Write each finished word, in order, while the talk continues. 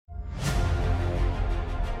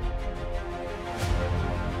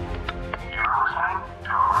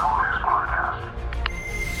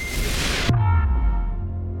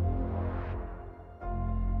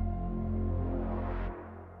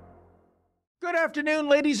Good afternoon,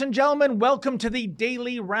 ladies and gentlemen. Welcome to the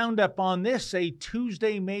Daily Roundup on this, a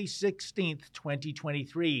Tuesday, May 16th,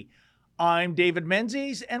 2023. I'm David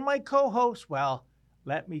Menzies, and my co-host, well,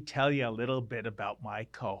 let me tell you a little bit about my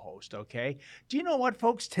co-host, okay? Do you know what,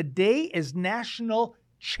 folks? Today is National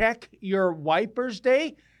Check Your Wipers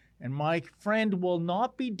Day, and my friend will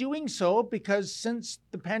not be doing so because since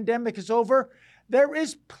the pandemic is over, there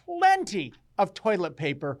is plenty of toilet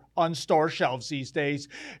paper on store shelves these days.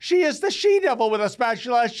 She is the she-devil with a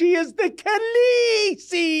spatula. She is the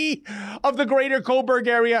Khaleesi of the greater Coburg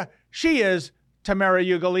area. She is Tamara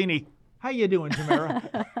Ugolini. How you doing,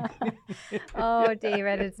 Tamara? Oh,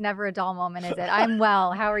 David, it's never a dull moment, is it? I'm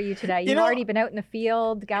well. How are you today? You've already been out in the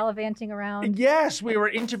field, gallivanting around? Yes, we were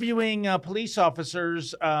interviewing police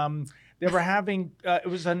officers. They were having, it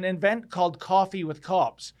was an event called Coffee with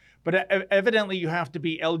Cops. But evidently you have to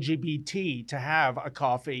be LGBT to have a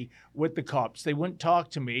coffee with the cops. They wouldn't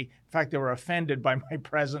talk to me. In fact, they were offended by my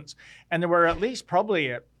presence. And there were at least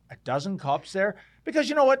probably a dozen cops there. Because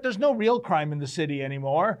you know what? There's no real crime in the city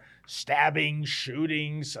anymore. Stabbings,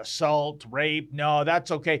 shootings, assault, rape. No,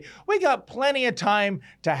 that's okay. We got plenty of time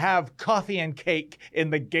to have coffee and cake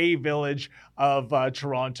in the gay village of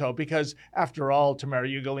Toronto. Because after all, Tamara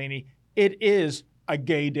Ugolini, it is a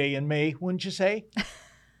gay day in May, wouldn't you say?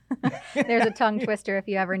 There's a tongue twister if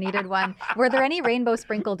you ever needed one. Were there any rainbow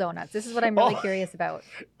sprinkle donuts? This is what I'm really curious about.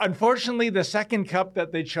 Unfortunately, the second cup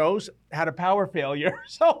that they chose had a power failure.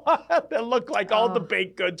 So it looked like all the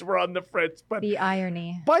baked goods were on the fritz. But the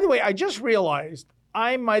irony. By the way, I just realized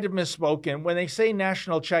I might have misspoken. When they say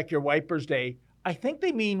National Check Your Wipers Day, I think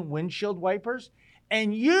they mean windshield wipers.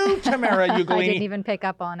 And you, Tamara Ugolini. I didn't even pick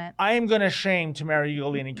up on it. I am going to shame Tamara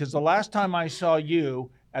Ugolini because the last time I saw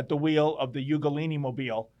you at the wheel of the Ugolini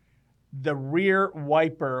mobile, the rear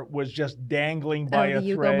wiper was just dangling by a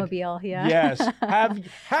the thread. Yugo-mobile, yeah. Yes.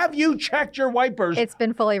 Have you checked your wipers? It's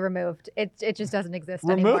been fully removed. It just doesn't exist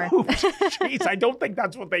Removed? anymore. Jeez, I don't think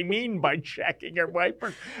that's what they mean by checking your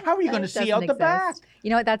wipers. How are you going to see out the back? You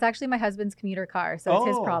know what? That's actually my husband's commuter car, so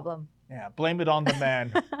it's his problem. Yeah, blame it on the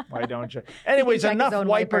man. Why don't you? Anyways, enough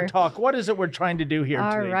wiper talk. What is it we're trying to do here today?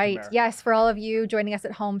 All right. Tamara? Yes, for all of you joining us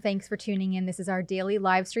at home, thanks for tuning in. This is our daily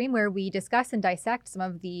live stream where we discuss and dissect some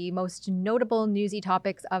of the most notable newsy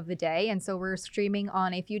topics of the day. And so we're streaming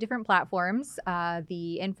on a few different platforms,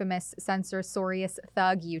 the infamous censorious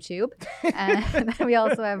thug YouTube. And then we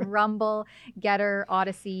also have Rumble, Getter,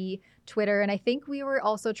 Odyssey, Twitter, and I think we were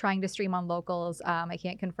also trying to stream on Locals. I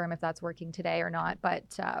can't confirm if that's working today or not, but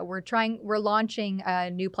we're launching a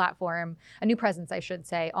new platform, a new presence, I should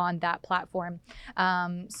say, on that platform.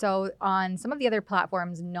 So on some of the other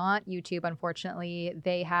platforms, not YouTube, unfortunately,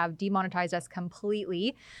 they have demonetized us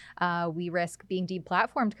completely. We risk being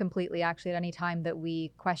deplatformed completely, actually, at any time that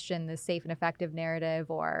we question the safe and effective narrative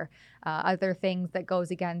or other things that goes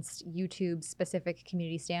against YouTube's specific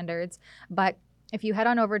community standards. But if you head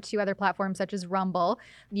on over to other platforms such as Rumble,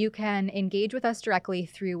 you can engage with us directly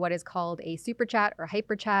through what is called a super chat or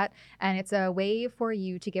hyper chat. And it's a way for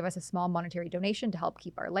you to give us a small monetary donation to help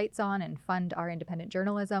keep our lights on and fund our independent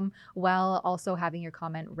journalism while also having your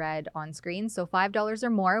comment read on screen. So $5 or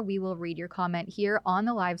more, we will read your comment here on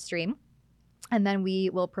the live stream. And then we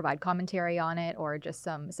will provide commentary on it or just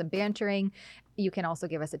some bantering. You can also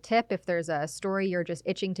give us a tip if there's a story you're just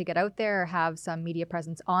itching to get out there or have some media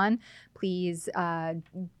presence on. Please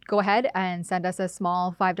go ahead and send us a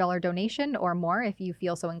small $5 donation or more if you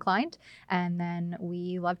feel so inclined. And then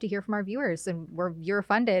we love to hear from our viewers. And we're viewer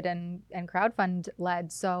funded and crowdfund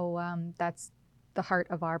led. So that's the heart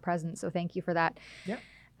of our presence. So thank you for that. Yeah.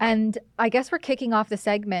 And I guess we're kicking off the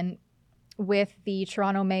segment with the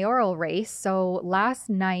Toronto mayoral race. So last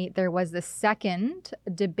night there was the second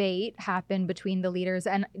debate happen between the leaders.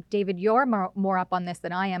 And David, you're more up on this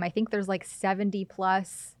than I am. I think there's like 70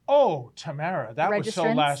 plus. Oh, Tamara, that was so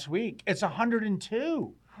last week. It's 102.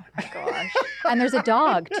 Oh my gosh. And there's a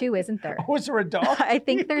dog too, isn't there? Oh, is there a dog? I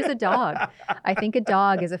think there's a dog. I think a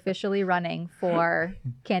dog is officially running for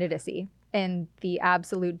candidacy in the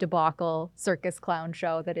absolute debacle circus clown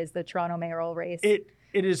show that is the Toronto mayoral race.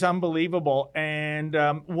 It is unbelievable. And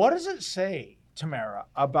what does it say, Tamara,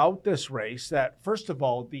 about this race that, first of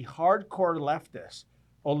all, the hardcore leftist,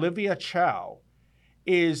 Olivia Chow,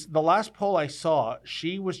 is the last poll I saw,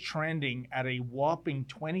 she was trending at a whopping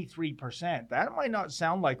 23%. That might not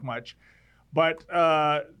sound like much, but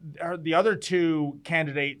the other two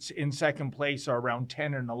candidates in second place are around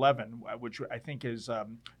 10 and 11, which I think is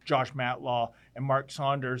Josh Matlaw and Mark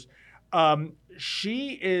Saunders.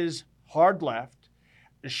 She is hard left.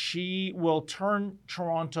 She will turn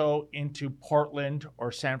Toronto into Portland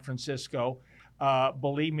or San Francisco.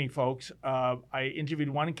 Believe me, folks, I interviewed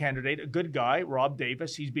one candidate, a good guy, Rob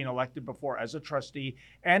Davis. He's been elected before as a trustee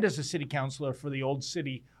and as a city councillor for the old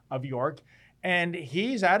city of York. And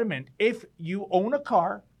he's adamant, if you own a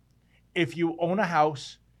car, if you own a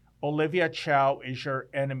house, Olivia Chow is your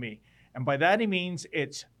enemy. And by that he means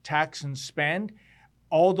it's tax and spend.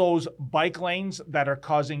 All those bike lanes that are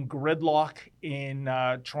causing gridlock in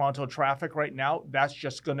Toronto traffic right now,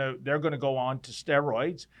 they're gonna go on to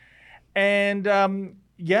steroids. And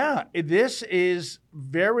this is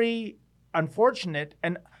very unfortunate.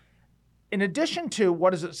 And in addition to what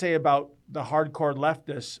does it say about the hardcore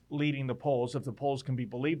leftists leading the polls, if the polls can be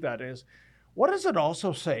believed, that is, what does it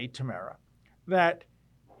also say, Tamara, that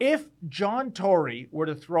if John Tory were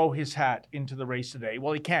to throw his hat into the race today,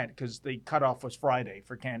 well, he can't because the cutoff was Friday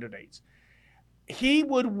for candidates, he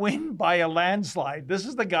would win by a landslide. This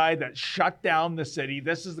is the guy that shut down the city.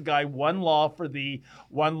 This is the guy, one law for thee,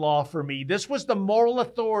 one law for me. This was the moral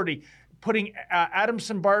authority, putting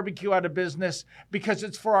Adamson Barbecue out of business because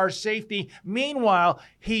it's for our safety. Meanwhile,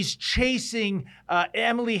 he's chasing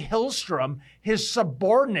Emily Hillstrom, his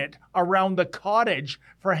subordinate, around the cottage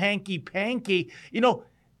for hanky-panky.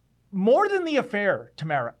 More than the affair,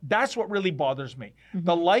 Tamara, that's what really bothers me. Mm-hmm.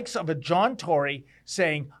 The likes of a John Tory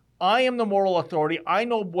saying, I am the moral authority, I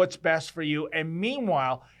know what's best for you, and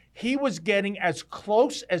meanwhile, he was getting as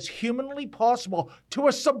close as humanly possible to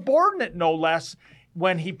a subordinate, no less,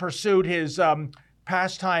 when he pursued his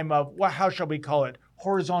pastime of, how shall we call it,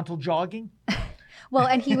 horizontal jogging? Well,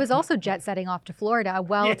 and he was also jet setting off to Florida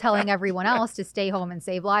while telling everyone else to stay home and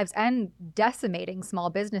save lives and decimating small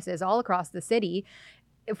businesses all across the city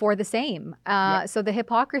for the same. So the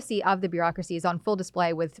hypocrisy of the bureaucracy is on full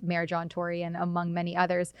display with Mayor John Tory and among many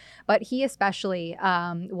others. But he especially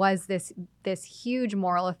was this huge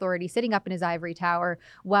moral authority sitting up in his ivory tower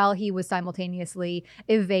while he was simultaneously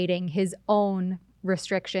evading his own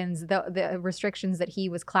restrictions, the restrictions that he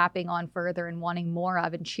was clapping on further and wanting more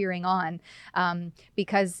of and cheering on,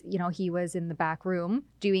 because he was in the back room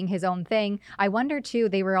doing his own thing. I wonder too,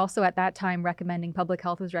 they were also at that time public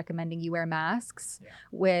health was recommending you wear masks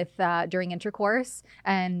with during intercourse,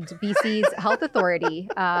 and BC's health authority,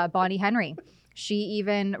 Bonnie Henry, she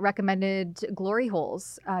even recommended glory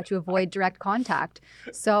holes to avoid direct contact.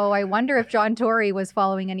 So I wonder if John Tory was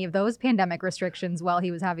following any of those pandemic restrictions while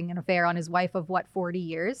he was having an affair on his wife of 40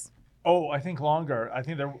 years? Oh, I think longer. I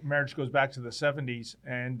think their marriage goes back to the 70s.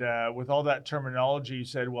 And with all that terminology, you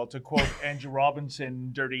said, well, to quote Andrew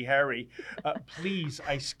Robinson, Dirty Harry, please,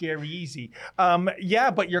 I scare easy.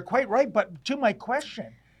 But you're quite right. But to my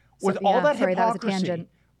question, with all that hypocrisy,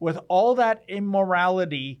 with all that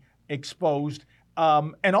immorality exposed,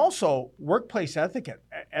 and also workplace etiquette,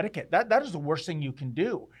 that is the worst thing you can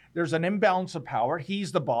do. There's an imbalance of power.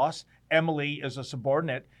 He's the boss. Emily is a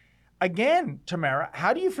subordinate. Again, Tamara,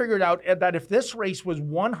 how do you figure it out that if this race was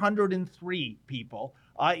 103 people,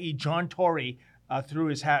 i.e. John Tory threw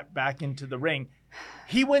his hat back into the ring,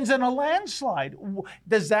 he wins in a landslide?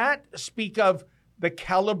 Does that speak of the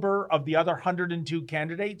caliber of the other 102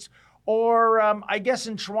 candidates? Or I guess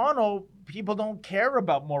in Toronto, people don't care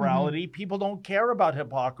about morality. Mm-hmm. People don't care about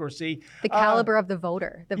hypocrisy. The caliber of the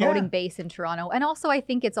voter, the voting base in Toronto. And also, I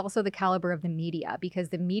think it's also the caliber of the media, because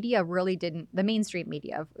the media really didn't, the mainstream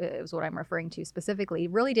media is what I'm referring to specifically,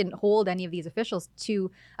 really didn't hold any of these officials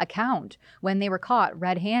to account when they were caught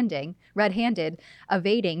red-handed,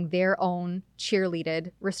 evading their own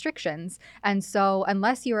cheerleaded restrictions. And so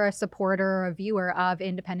unless you're a supporter or a viewer of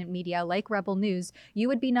independent media like Rebel News, you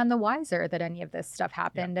would be none the wiser that any of this stuff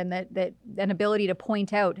happened, and that an ability to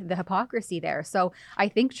point out the hypocrisy there. So I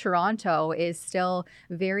think Toronto is still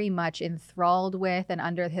very much enthralled with and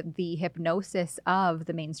under the hypnosis of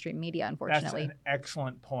the mainstream media, unfortunately. That's an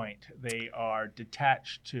excellent point. They are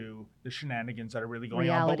detached to the shenanigans that are really going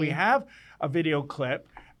on. But we have a video clip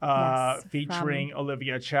featuring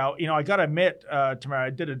Olivia Chow. I got to admit, Tamara, I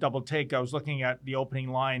did a double take. I was looking at the opening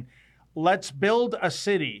line, "Let's build a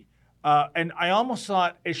city." And I almost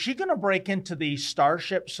thought, is she going to break into the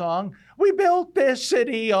Starship song? We built this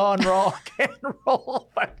city on rock and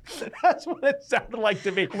roll. That's what it sounded like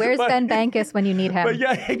to me. Where's Ben Bankus when you need him? But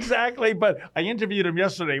yeah, exactly. But I interviewed him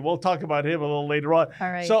yesterday. We'll talk about him a little later on.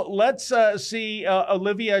 All right. So let's see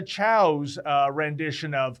Olivia Chow's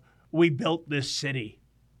rendition of "We Built This City."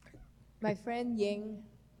 My friend Ying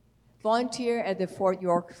volunteered at the Fort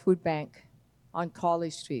York Food Bank on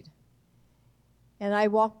College Street. And I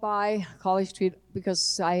walk by College Street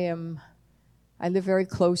because I live very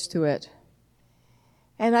close to it.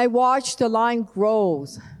 And I watch the line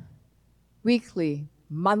grows weekly,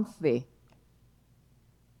 monthly.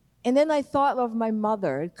 And then I thought of my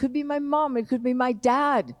mother. It could be my mom, it could be my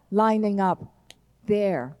dad lining up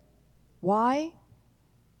there. Why?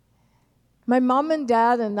 My mom and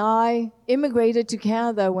dad and I immigrated to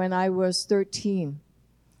Canada when I was 13.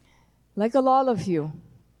 Like a lot of you,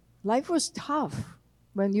 life was tough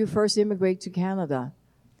when you first immigrate to Canada.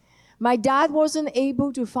 My dad wasn't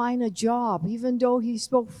able to find a job, even though he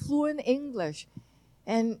spoke fluent English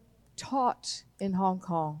and taught in Hong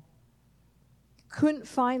Kong. Couldn't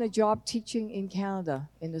find a job teaching in Canada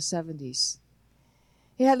in the 70s.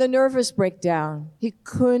 He had a nervous breakdown. He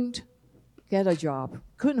couldn't get a job,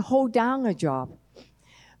 couldn't hold down a job.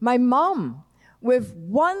 My mom, with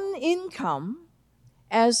one income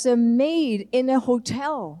as a maid in a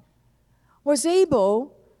hotel, was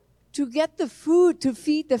able to get the food to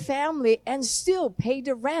feed the family and still pay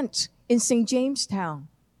the rent in St. Jamestown.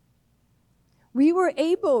 We were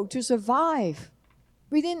able to survive.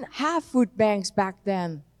 We didn't have food banks back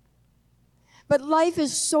then. But life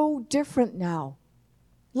is so different now.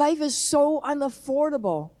 Life is so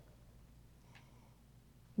unaffordable.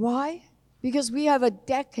 Why? Because we have a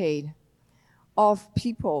decade of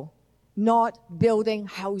people not building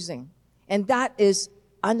housing, and that is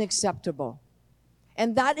unacceptable.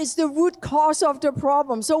 And that is the root cause of the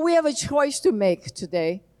problem. So we have a choice to make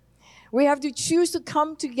today. We have to choose to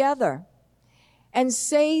come together and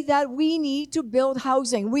say that we need to build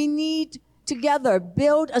housing. We need together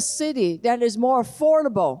build a city that is more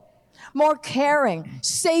affordable, more caring,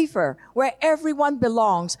 safer, where everyone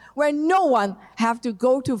belongs, where no one have to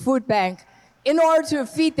go to food bank in order to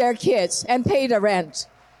feed their kids and pay the rent.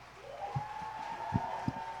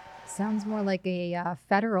 Sounds more like a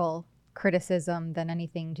federal criticism than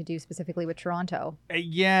anything to do specifically with Toronto.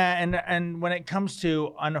 Yeah, and when it comes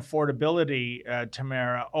to unaffordability,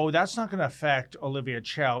 Tamara, that's not going to affect Olivia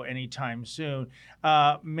Chow anytime soon.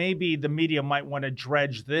 Maybe the media might want to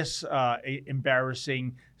dredge this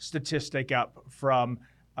embarrassing statistic up from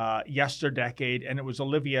yesterdecade, and it was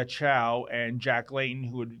Olivia Chow and Jack Layton,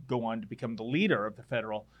 who would go on to become the leader of the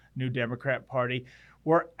federal New Democrat Party,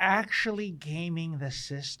 were actually gaming the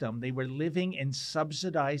system. They were living in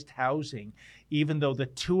subsidized housing, even though the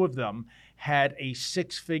two of them had a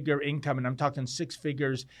six-figure income, and I'm talking six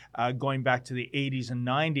figures going back to the 80s and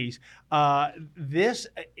 90s.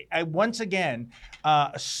 Once again,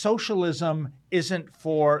 socialism isn't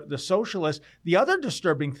for the socialists. The other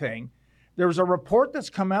disturbing thing, there was a report that's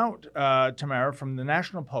come out, Tamara, from the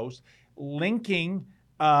National Post, linking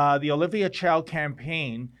the Olivia Chow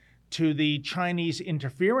campaign to the Chinese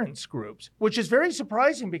interference groups, which is very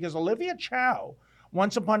surprising because Olivia Chow,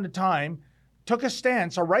 once upon a time, took a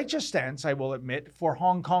stance, a righteous stance, I will admit, for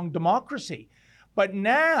Hong Kong democracy. But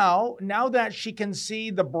now that she can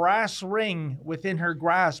see the brass ring within her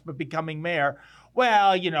grasp of becoming mayor,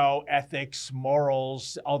 well, ethics,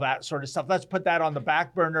 morals, all that sort of stuff. Let's put that on the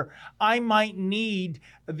back burner. I might need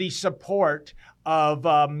the support of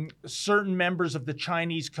certain members of the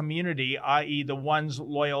Chinese community, i.e. the ones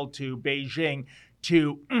loyal to Beijing,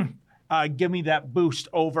 to give me that boost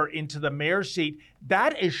over into the mayor's seat.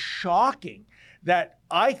 That is shocking that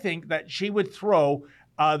I think that she would throw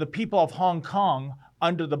the people of Hong Kong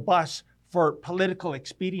under the bus for political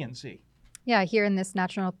expediency. Yeah, here in this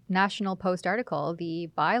National Post article, the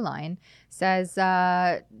byline says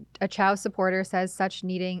a Chow supporter says such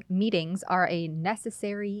meetings are a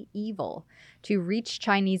necessary evil to reach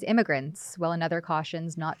Chinese immigrants, while another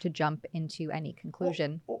cautions not to jump into any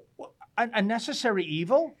conclusion. A necessary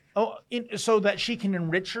evil? So that she can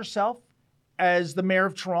enrich herself as the mayor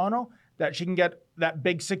of Toronto, that she can get that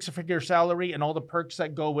big six-figure salary and all the perks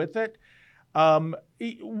that go with it?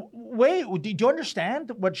 Wait, do you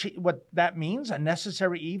understand what that means, a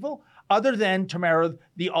necessary evil? Other than, Tamara,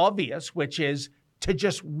 the obvious, which is to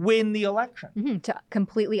just win the election. Mm-hmm, to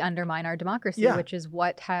completely undermine our democracy, which is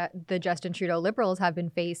what the Justin Trudeau Liberals have been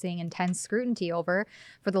facing intense scrutiny over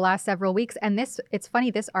for the last several weeks. And it's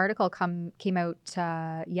funny, this article came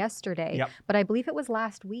out yesterday, but I believe it was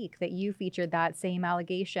last week that you featured that same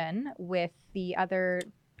allegation with the other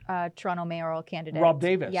Toronto mayoral candidate, Rob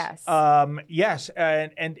Davis. Yes. Yes,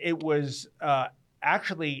 and it was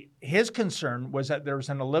actually his concern was that there was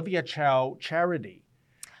an Olivia Chow charity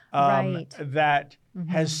that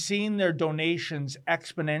has seen their donations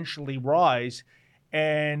exponentially rise,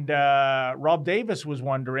 and Rob Davis was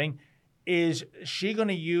wondering, is she going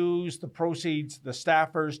to use the proceeds, the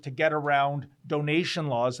staffers, to get around donation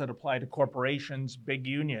laws that apply to corporations, big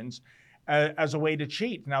unions, as a way to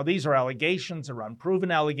cheat? Now, these are allegations, they're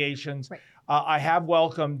unproven allegations. Right. I have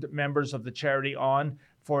welcomed members of the charity on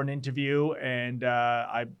for an interview, and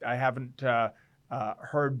I haven't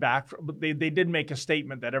heard back. They did make a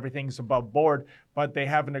statement that everything's above board, but they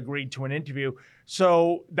haven't agreed to an interview.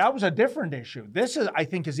 So that was a different issue. This is, I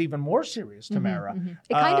think, is even more serious, Tamara.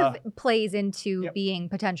 It kind of plays into being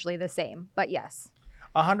potentially the same, but yes.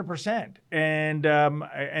 100%.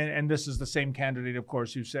 And this is the same candidate, of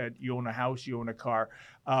course, who said, you own a house, you own a car,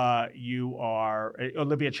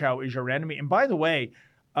 Olivia Chow is your enemy. And by the way,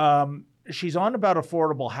 she's on about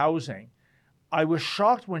affordable housing. I was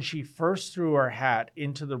shocked when she first threw her hat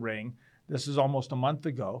into the ring. This is almost a month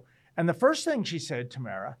ago. And the first thing she said,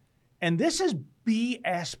 Tamara, and this is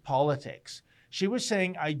BS politics. She was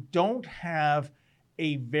saying, I don't have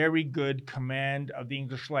a very good command of the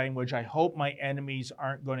English language. I hope my enemies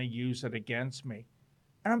aren't going to use it against me.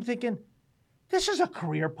 And I'm thinking, this is a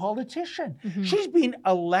career politician. She's been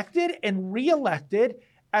elected and reelected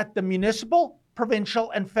at the municipal, provincial,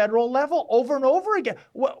 and federal level over and over again.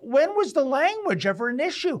 When was the language ever an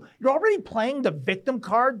issue? You're already playing the victim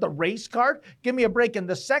card, the race card. Give me a break. And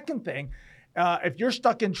the second thing, if you're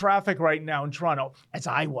stuck in traffic right now in Toronto, as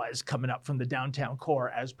I was coming up from the downtown core,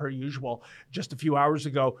 as per usual, just a few hours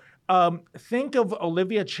ago, think of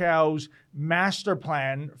Olivia Chow's master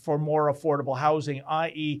plan for more affordable housing,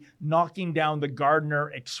 i.e. knocking down the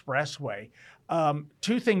Gardiner Expressway.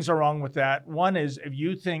 Two things are wrong with that. One is, if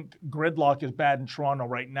you think gridlock is bad in Toronto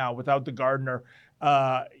right now, without the Gardiner,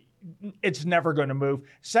 it's never going to move.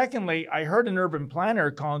 Secondly, I heard an urban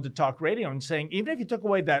planner calling to talk radio and saying, even if you took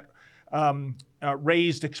away that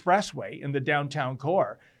raised expressway in the downtown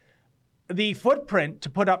core, the footprint to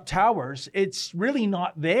put up towers, it's really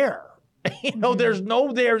not there. There's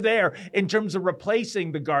no there in terms of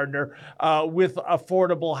replacing the Gardiner with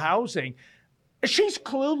affordable housing. She's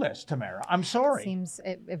clueless, Tamara. I'm sorry.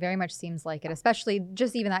 It very much seems like it, especially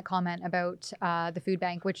just even that comment about the food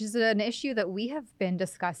bank, which is an issue that we have been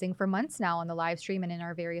discussing for months now on the live stream and in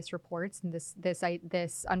our various reports. And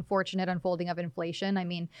this unfortunate unfolding of inflation. I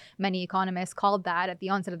mean, many economists called that at the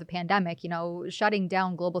onset of the pandemic. Shutting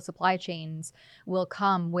down global supply chains will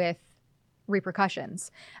come with repercussions,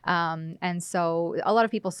 and so a lot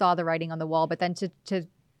of people saw the writing on the wall. But then to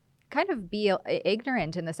kind of be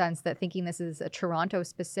ignorant in the sense that thinking this is a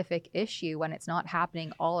Toronto-specific issue when it's not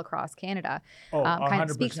happening all across Canada kind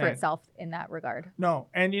of speaks for itself in that regard. No,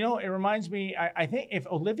 and it reminds me, I think if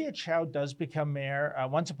Olivia Chow does become mayor,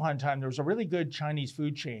 once upon a time there was a really good Chinese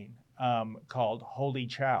food chain called Holy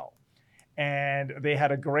Chow. And they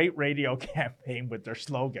had a great radio campaign with their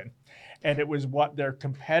slogan. And it was what their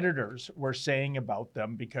competitors were saying about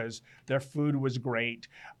them, because their food was great,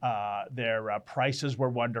 their prices were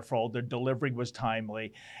wonderful, their delivery was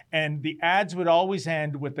timely. And the ads would always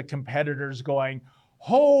end with the competitors going,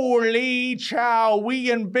 "Holy Chow,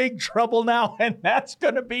 we in big trouble now." And that's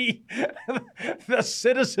going to be the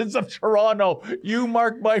citizens of Toronto. You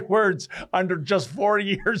mark my words, under just 4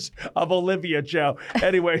 years of Olivia Chow.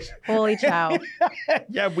 Anyways. Holy Chow.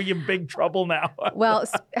 Yeah, we in big trouble now. Well,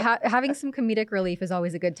 having some comedic relief is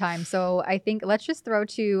always a good time. So I think let's just throw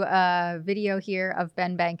to a video here of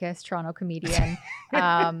Ben Bankus, Toronto comedian,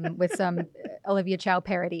 with some Olivia Chow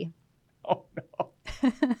parody. Oh, no.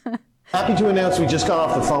 Happy to announce we just got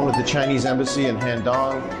off the phone with the Chinese embassy in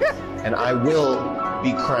Handong, and I will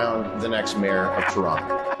be crowned the next mayor of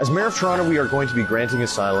Toronto. As mayor of Toronto, we are going to be granting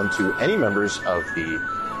asylum to any members of the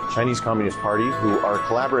Chinese Communist Party who are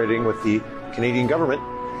collaborating with the Canadian government,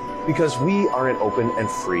 because we are an open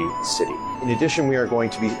and free city. In addition, we are going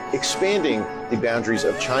to be expanding the boundaries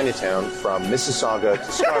of Chinatown from Mississauga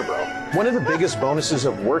to Scarborough. One of the biggest bonuses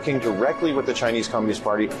of working directly with the Chinese Communist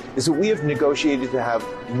Party is that we have negotiated to have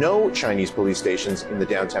no Chinese police stations in the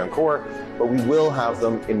downtown core, but we will have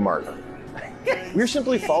them in Martin. We're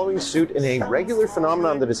simply following suit in a regular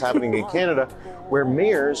phenomenon that is happening in Canada, where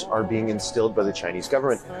mayors are being instilled by the Chinese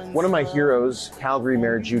government. One of my heroes, Calgary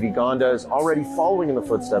Mayor Judy Gonda, is already following in the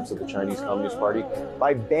footsteps of the Chinese Communist Party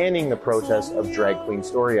by banning the protest of Drag Queen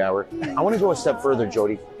Story Hour. I want to go a step further,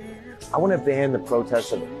 Jody. I want to ban the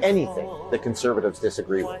protest of anything that conservatives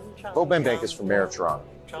disagree with. Vote Ben Bankus for mayor of Toronto.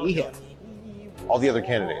 Yeah. All the other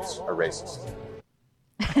candidates are racist.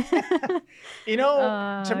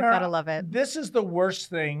 Tamara, gotta love it. This is the worst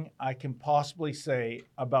thing I can possibly say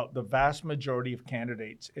about the vast majority of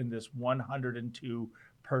candidates in this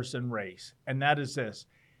 102-person race, and that is this.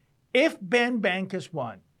 If Ben Bankus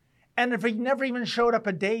won, and if he never even showed up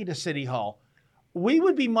a day to City Hall, we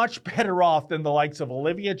would be much better off than the likes of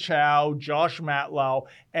Olivia Chow, Josh Matlow,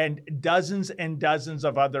 and dozens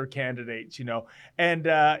of other candidates, And,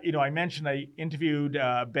 I mentioned I interviewed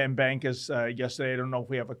Ben Bankus yesterday. I don't know if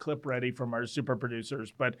we have a clip ready from our super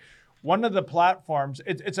producers, but one of the platforms,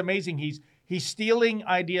 it's amazing. He's he's stealing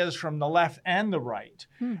ideas from the left and the right.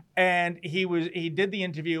 And he did the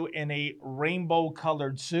interview in a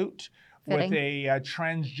rainbow-colored suit with a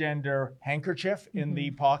transgender handkerchief in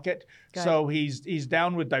the pocket. Good. So he's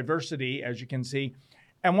down with diversity, as you can see.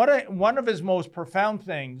 And one of his most profound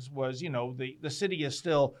things was, the city is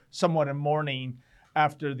still somewhat in mourning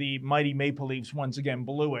after the mighty Maple Leafs once again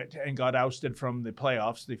blew it and got ousted from the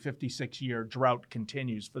playoffs. The 56-year drought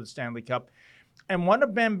continues for the Stanley Cup. And one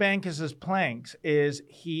of Ben Bankes' planks is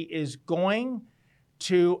he is going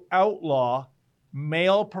to outlaw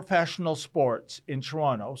male professional sports in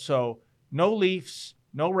Toronto. So no Leafs,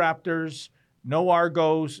 no Raptors, no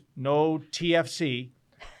Argos, no TFC.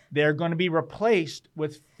 They're going to be replaced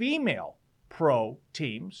with female pro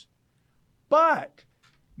teams, but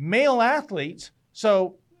male athletes.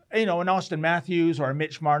 So, an Austin Matthews or a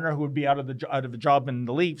Mitch Marner, who would be out of the job in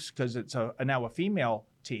the Leafs because it's now a female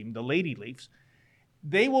team, the Lady Leafs,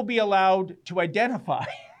 they will be allowed to identify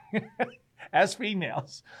as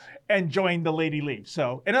females and join the Lady Leafs.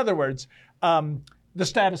 So, in other words, the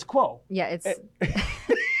status quo. Yeah,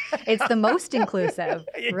 it's the most inclusive,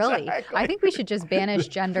 really. Exactly. I think we should just banish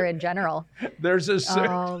gender in general. There's a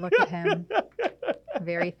Oh, look at him.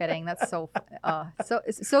 Very fitting. That's so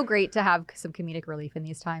great to have some comedic relief in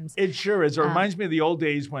these times. It sure is. It reminds me of the old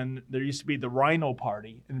days when there used to be the Rhino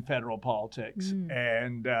Party in federal politics,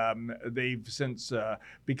 and they've since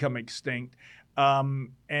become extinct. And,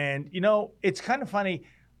 it's kind of funny.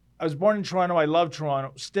 I was born in Toronto. I love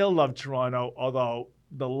Toronto, still love Toronto, although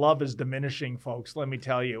the love is diminishing, folks, let me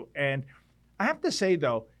tell you. And I have to say,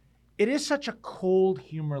 though, it is such a cold,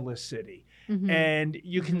 humorless city. And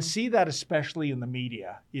you can see that especially in the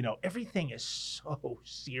media. Everything is so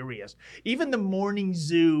serious. Even the morning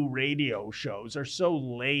zoo radio shows are so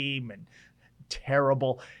lame and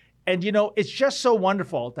terrible. And, it's just so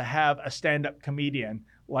wonderful to have a stand-up comedian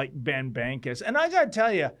like Ben Bankes. And I got to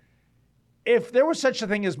tell you, if there was such a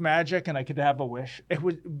thing as magic and I could have a wish, it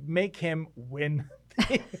would make him win.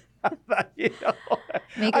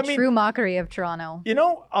 Make a true mockery of Toronto.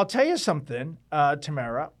 I'll tell you something,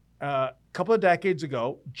 Tamara. A couple of decades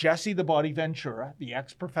ago, Jesse the Body Ventura, the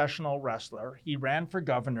ex-professional wrestler, he ran for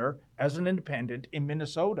governor as an independent in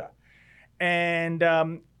Minnesota, and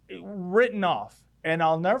written off. And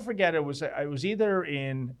I'll never forget, it was either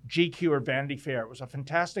in GQ or Vanity Fair. It was a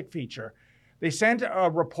fantastic feature. They sent a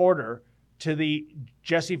reporter to the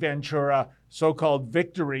Jesse Ventura so-called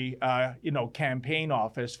victory, campaign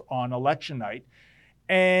office on election night.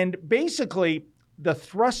 And basically, the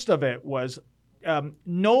thrust of it was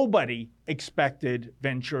nobody expected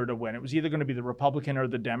Ventura to win. It was either going to be the Republican or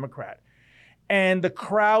the Democrat. And the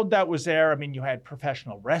crowd that was there, you had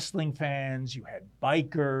professional wrestling fans, you had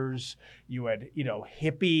bikers, you had,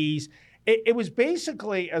 hippies. It was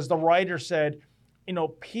basically, as the writer said,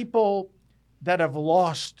 people that have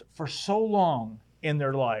lost for so long in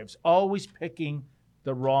their lives, always picking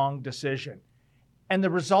the wrong decision. And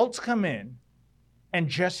the results come in, and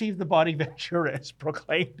Jesse the Body Ventura is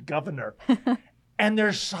proclaimed governor. And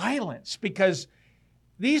there's silence because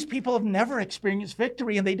these people have never experienced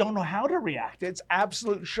victory and they don't know how to react. It's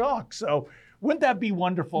absolute shock. So wouldn't that be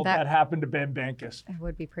wonderful if that happened to Ben Bankes? It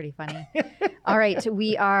would be pretty funny. All right,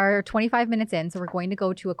 we are 25 minutes in, so we're going to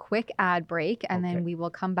go to a quick ad break, and then we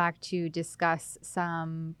will come back to discuss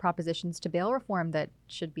some propositions to bail reform that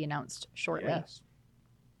should be announced shortly. Yes.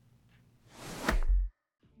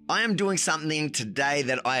 I am doing something today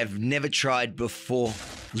that I have never tried before.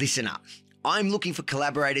 Listen up. I'm looking for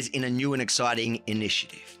collaborators in a new and exciting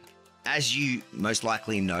initiative. As you most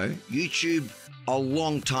likely know, YouTube a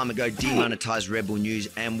long time ago demonetized Rebel News,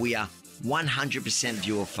 and we are 100%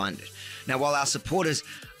 viewer funded. Now, while our supporters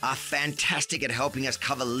are fantastic at helping us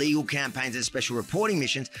cover legal campaigns and special reporting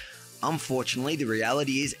missions, unfortunately, the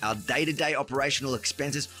reality is our day-to-day operational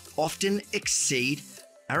expenses often exceed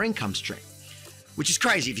our income stream, which is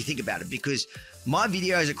crazy if you think about it, because my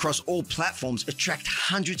videos across all platforms attract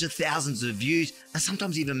hundreds of thousands of views and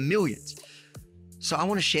sometimes even millions. So I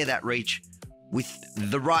want to share that reach with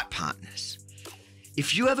the right partners.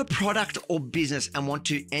 If you have a product or business and want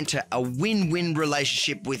to enter a win-win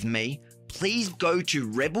relationship with me, please go to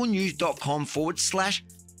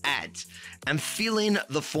rebelnews.com/ads and fill in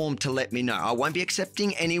the form to let me know. I won't be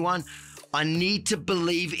accepting anyone. I need to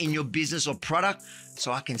believe in your business or product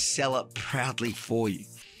so I can sell it proudly for you.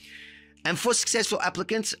 And for successful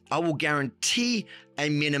applicants, I will guarantee a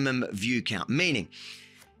minimum view count, meaning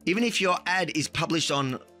even if your ad is published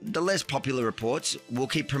on the less popular reports, we'll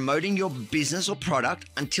keep promoting your business or product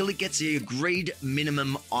until it gets the agreed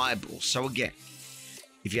minimum eyeballs. So again,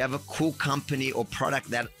 if you have a cool company or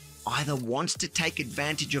product that either wants to take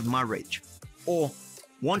advantage of my reach or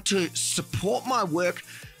Want to support my work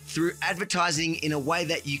through advertising in a way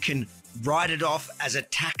that you can write it off as a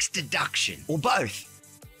tax deduction, or both?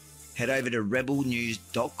 Head over to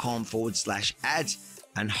rebelnews.com/ads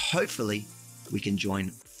and hopefully we can join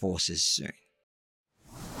forces soon.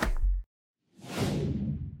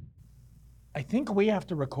 I think we have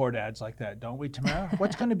to record ads like that, don't we, Tamara?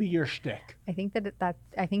 What's going to be your shtick? I think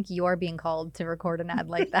I think you're being called to record an ad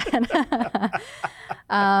like that.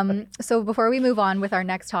 So before we move on with our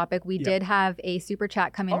next topic, we did have a super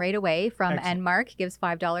chat come in right away from Enmark. Gives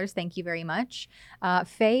 $5. Thank you very much.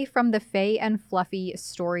 Faye from the Faye and Fluffy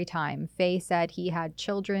story time. Faye said he had a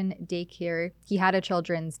children's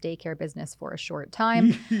daycare business for a short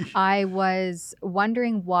time. I was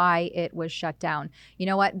wondering why it was shut down. You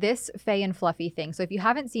know what? This Faye and Fluffy thing. So if you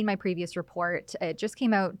haven't seen my previous report, it just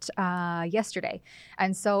came out yesterday.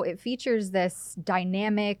 And so it features this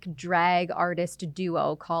dynamic drag artist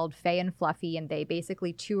duo called Faye and Fluffy, and they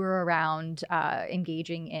basically tour around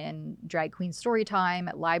engaging in drag queen story time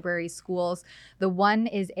at libraries, schools. The one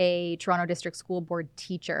is a Toronto District School Board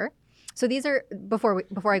teacher. So these are, before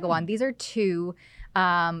I go on, these are two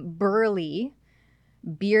burly,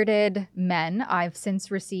 bearded men. I've since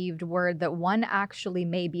received word that one actually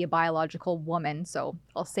may be a biological woman, so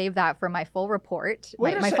I'll save that for my full report,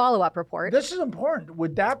 my follow-up report. This is important.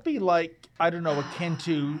 Would that be like, I don't know, akin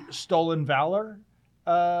to stolen valor?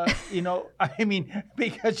 I mean,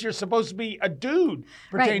 because you're supposed to be a dude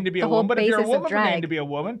pretending to be a woman, but if you're a woman pretending to be a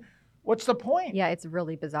woman, what's the point? Yeah, it's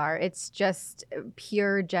really bizarre. It's just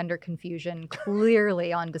pure gender confusion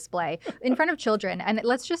clearly on display in front of children. And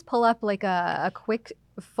let's just pull up like a quick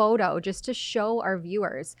photo just to show our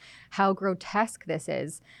viewers how grotesque this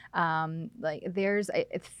is. There's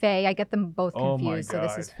Faye. I get them both confused. So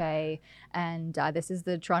this is Faye, and this is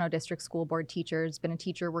the Toronto District School Board teacher. Has been a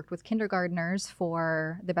teacher, worked with kindergartners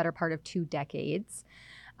for the better part of 2 decades.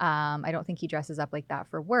 I don't think he dresses up like that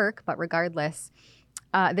for work, but regardless,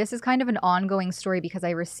 this is kind of an ongoing story because I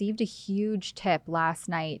received a huge tip last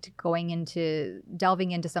night delving into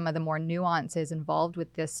some of the more nuances involved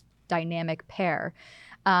with this dynamic pair.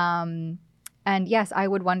 And yes, I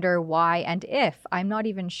would wonder why and if. I'm not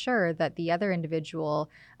even sure that the other individual,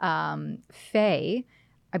 Faye,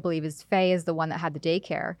 I believe Faye is the one that had the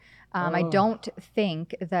daycare. I don't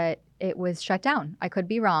think that it was shut down. I could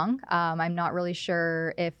be wrong. I'm not really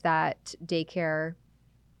sure if that daycare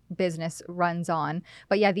business runs on.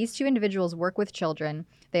 But yeah, these two individuals work with children.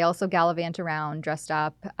 They also gallivant around dressed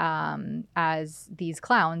up as these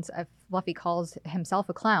clowns. Fluffy calls himself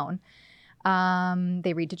a clown.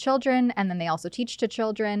 They read to children, and then they also teach to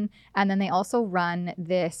children, and then they also run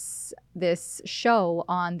this show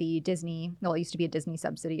on the Disney, well, it used to be a Disney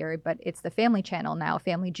subsidiary, but it's the Family Channel now,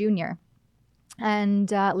 Family Junior.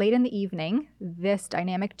 And late in the evening, this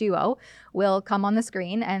dynamic duo will come on the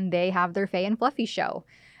screen, and they have their Faye and Fluffy show.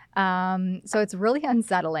 So it's really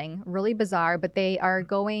unsettling, really bizarre, but they are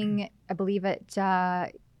going, I believe it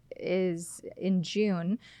is in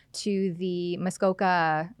June, to the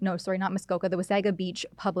the Wasaga Beach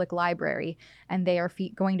Public Library, and they are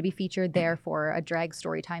going to be featured there for a drag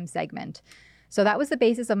story time segment. So that was the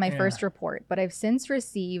basis of my first report, but I've since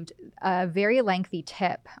received a very lengthy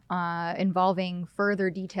tip involving further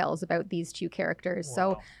details about these two characters. Wow.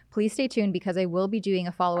 So please stay tuned because I will be doing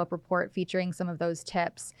a follow-up report featuring some of those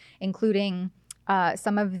tips, including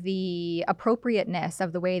some of the appropriateness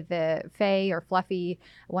of the way the Faye or Fluffy,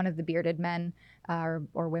 one of the bearded men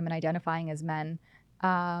or women identifying as men,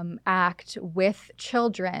 act with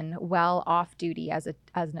children while off duty as a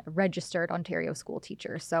registered Ontario school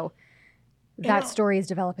teacher. So that story is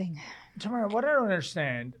developing. Tamara, what I don't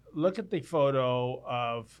understand, look at the photo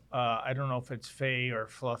of, I don't know if it's Faye or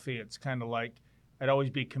Fluffy. It's kind of like, I'd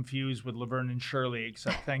always be confused with Laverne and Shirley,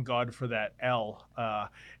 except thank God for that L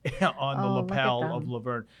on the lapel of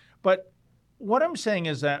Laverne. But what I'm saying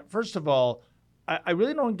is that, first of all, I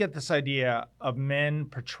really don't get this idea of men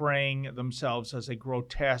portraying themselves as a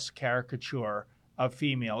grotesque caricature of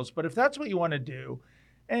females. But if that's what you want to do,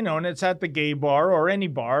 and it's at the gay bar or any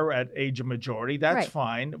bar at age of majority, that's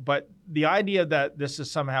fine. But the idea that this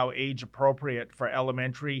is somehow age appropriate for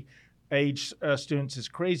elementary age students is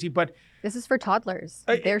crazy. But this is for toddlers.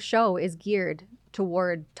 Their show is geared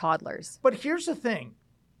toward toddlers. But here's the thing.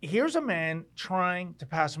 Here's a man trying to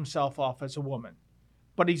pass himself off as a woman,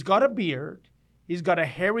 but he's got a beard. He's got a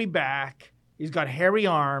hairy back. He's got hairy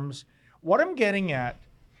arms. What I'm getting at,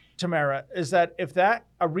 Tamara, is that if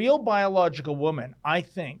a real biological woman, I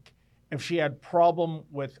think, if she had problem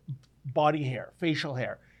with body hair, facial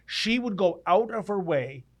hair, she would go out of her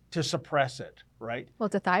way to suppress it, right? Well,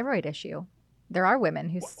 it's a thyroid issue. There are women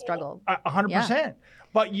who struggle. 100%. Yeah.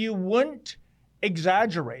 But you wouldn't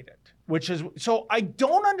exaggerated, which is, so I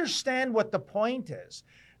don't understand what the point is,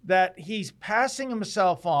 that he's passing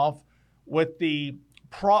himself off with the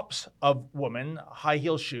props of woman, high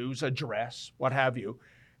heel shoes, a dress, what have you.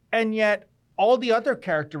 And yet all the other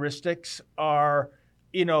characteristics are,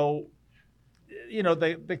 the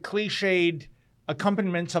cliched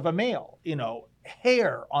accompaniments of a male,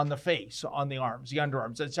 hair on the face, on the arms, the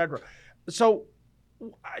underarms, etc. So,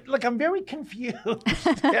 I'm very confused.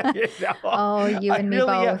 Oh, you and me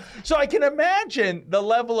both. So I can imagine the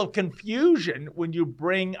level of confusion when you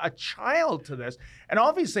bring a child to this. And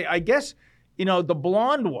obviously, I guess, the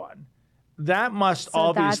blonde one, that must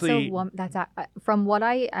obviously... From what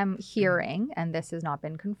I am hearing, and this has not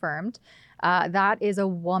been confirmed, that is a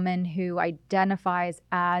woman who identifies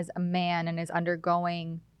as a man and is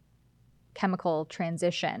undergoing chemical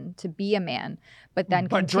transition to be a man, but then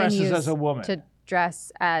continues dresses as a woman. To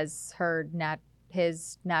dress as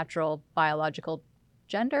his natural biological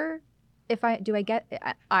gender.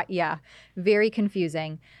 Yeah, very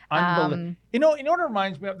confusing. Unbelievable. You know what it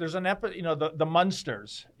reminds me of? There's an episode, the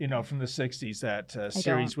Munsters, from the 60s, that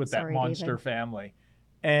series with that monster family.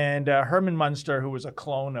 And Herman Munster, who was a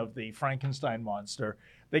clone of the Frankenstein monster,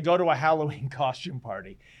 they go to a Halloween costume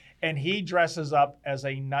party, and he dresses up as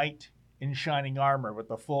a knight in shining armor with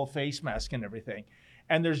the full face mask and everything.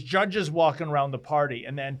 And there's judges walking around the party,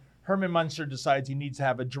 and then Herman Munster decides he needs to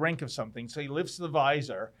have a drink of something. So he lifts the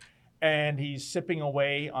visor, and he's sipping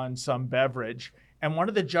away on some beverage. And one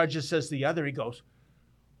of the judges says to the other, he goes,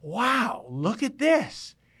 "Wow, look at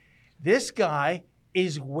this. This guy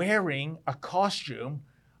is wearing a costume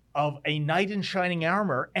of a knight in shining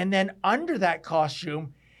armor, and then under that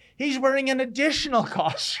costume, he's wearing an additional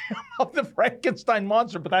costume of the Frankenstein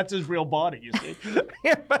monster, but that's his real body, you see."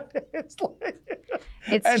 But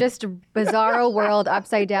it's just bizarro world,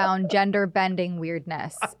 upside down, gender bending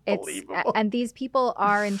weirdness. And these people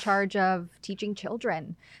are in charge of teaching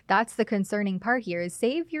children. That's the concerning part here, is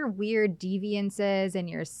save your weird deviances and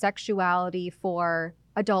your sexuality for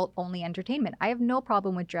adult-only entertainment. I have no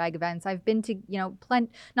problem with drag events. I've been to,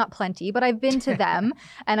 not plenty, but I've been to them,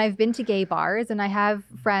 and I've been to gay bars, and I have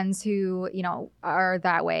friends who, are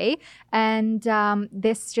that way. And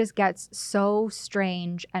this just gets so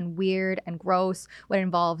strange and weird and gross when it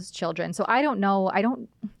involves children. So I don't know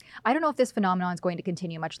if this phenomenon is going to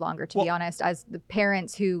continue much longer, to be honest, as the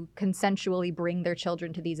parents who consensually bring their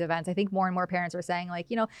children to these events. I think more and more parents are saying,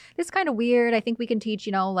 this is kind of weird. I think we can teach,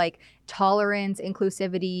 tolerance,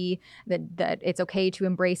 inclusivity, that it's okay to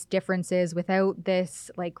embrace differences without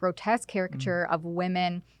this grotesque caricature of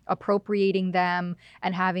women appropriating them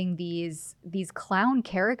and having these clown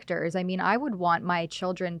characters. I mean, I would want my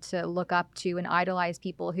children to look up to and idolize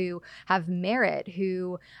people who have merit,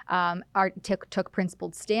 who took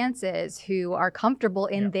principled stances, who are comfortable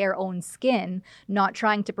in their own skin, not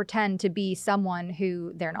trying to pretend to be someone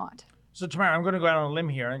who they're not. So Tamara, I'm going to go out on a limb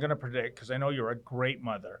here. I'm going to predict, because I know you're a great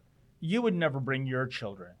mother, you would never bring your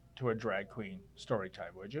children to a drag queen story time,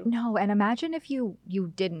 would you? No, and imagine if you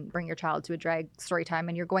didn't bring your child to a drag story time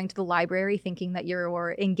and you're going to the library thinking that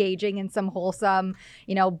you're engaging in some wholesome,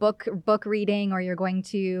 book reading, or you're going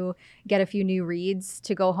to get a few new reads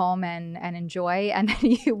to go home and enjoy, and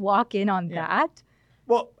then you walk in on that.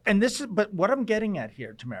 Well, but what I'm getting at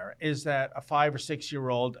here, Tamara, is that a 5 or 6 year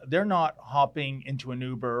old, they're not hopping into an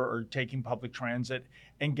Uber or taking public transit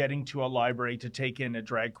and getting to a library to take in a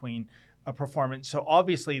drag queen performance. So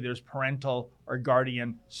obviously there's parental or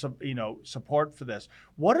guardian, support for this.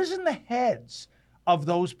 What is in the heads of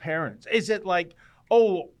those parents? Is it like,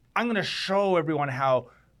 oh, I'm going to show everyone how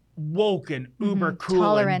woke and uber cool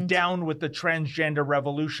tolerant and down with the transgender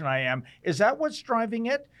revolution I am? Is that what's driving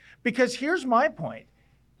it? Because here's my point.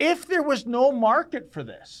 If there was no market for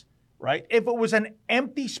this, right? If it was an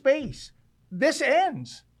empty space, this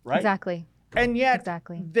ends, right? Exactly. And yet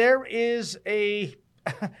there is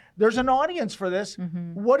there's an audience for this.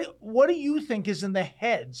 What do you think is in the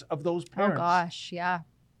heads of those parents? Oh gosh, yeah.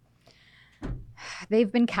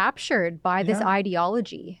 They've been captured by this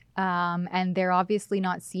ideology, and they're obviously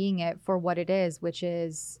not seeing it for what it is, which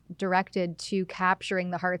is directed to capturing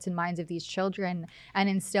the hearts and minds of these children and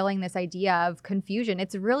instilling this idea of confusion.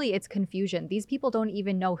 It's confusion. These people don't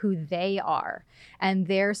even know who they are, and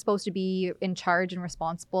they're supposed to be in charge and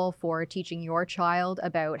responsible for teaching your child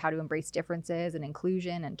about how to embrace differences and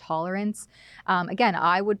inclusion and tolerance. Again,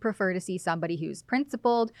 I would prefer to see somebody who's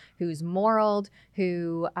principled, who's moral,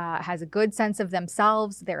 who has a good sense of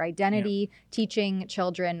themselves, their identity, teaching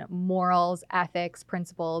children on morals, ethics,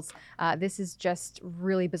 principles. This is just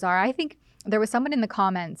really bizarre. I think there was someone in the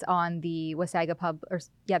comments on the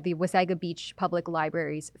Wasaga Beach Public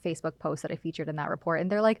Library's Facebook post that I featured in that report,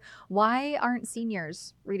 and they're like, "Why aren't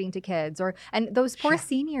seniors reading to kids?" And those poor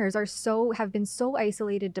seniors have been so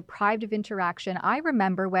isolated, deprived of interaction. I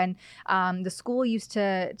remember when the school used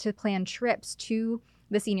to plan trips to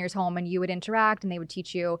the seniors home, and you would interact and they would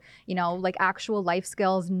teach you, like actual life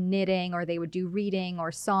skills, knitting, or they would do reading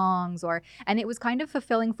or songs, and it was kind of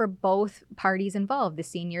fulfilling for both parties involved. The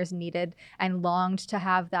seniors needed and longed to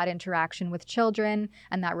have that interaction with children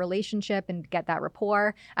and that relationship and get that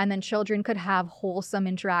rapport, and then children could have wholesome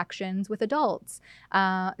interactions with adults.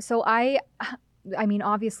 So I mean,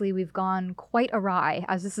 obviously, we've gone quite awry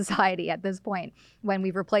as a society at this point when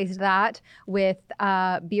we've replaced that with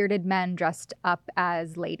bearded men dressed up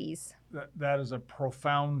as ladies. That is a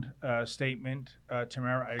profound statement,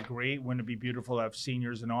 Tamara. I agree. Wouldn't it be beautiful to have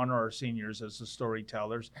seniors and honor our seniors as the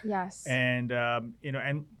storytellers? Yes. And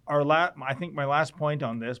and I think my last point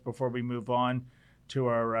on this before we move on to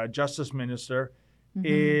our Justice Minister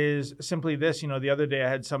is simply this. The other day I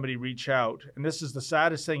had somebody reach out, and this is the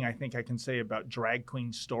saddest thing I think I can say about Drag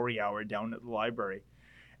Queen Story Hour down at the library.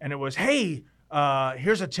 And it was, hey,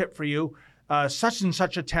 here's a tip for you. Such and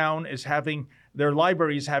such a town is having, their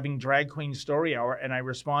library is having Drag Queen Story Hour. And I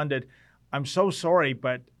responded, I'm so sorry,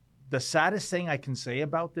 but the saddest thing I can say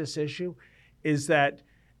about this issue is that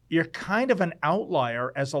you're kind of an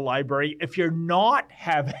outlier as a library if you're not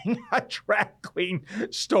having a drag queen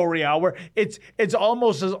story hour. It's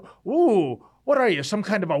almost as, ooh, what are you, some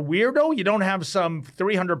kind of a weirdo? You don't have some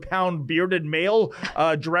 300-pound bearded male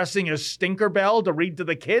dressing as Stinkerbell to read to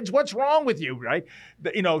the kids? What's wrong with you, right?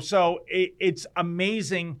 So it's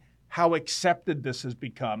amazing how accepted this has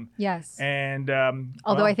become. Yes. And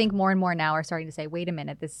although I think more and more now are starting to say, wait a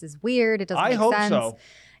minute, this is weird. It doesn't make sense. I hope so.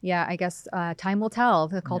 Yeah, I guess time will tell.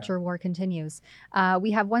 The culture war continues. We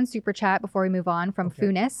have one super chat before we move on from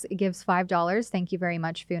Funis. It gives $5. Thank you very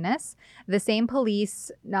much, Funis. The same police,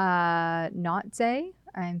 not say,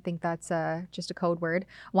 I think that's just a code word,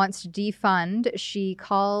 wants to defund. She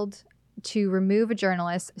called to remove a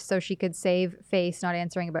journalist so she could save face, not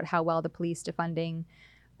answering about how well the police defunding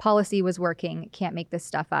policy was working. Can't make this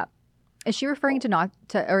stuff up. Is she referring to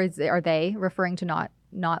are they referring to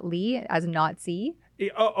Notley as Nazi?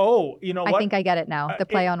 What? I think I get it now. The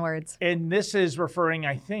play on words. And this is referring,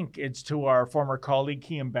 I think, it's to our former colleague,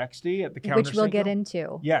 Cian Bexley at the Counter Which we'll get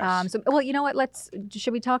into. Yes. You know what?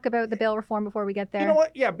 Should we talk about the bail reform before we get there? You know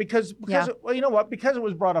what? Yeah, because well, you know what? Because it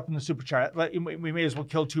was brought up in the super chat, we may as well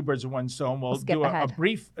kill two birds with one stone. We'll do a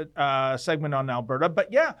brief segment on Alberta.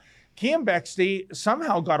 But yeah, Cian Bexley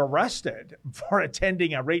somehow got arrested for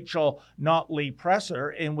attending a Rachel Notley presser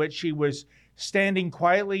in which he was standing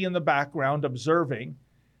quietly in the background observing.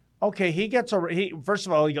 Okay, first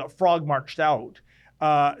of all, he got frog marched out.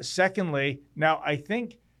 Secondly, now I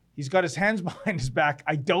think he's got his hands behind his back.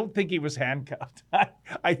 I don't think he was handcuffed.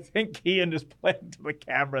 I think Cian is playing to the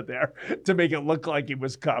camera there to make it look like he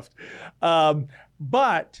was cuffed.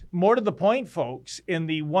 But more to the point, folks, in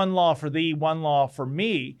the one law for thee, one law for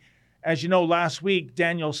me, as you know, last week,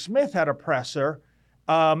 Daniel Smith had a presser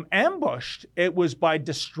ambushed. It was by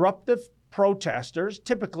disruptive protesters,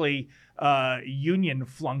 typically union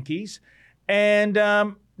flunkies. And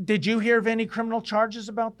did you hear of any criminal charges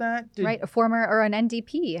about that? Right, a former or an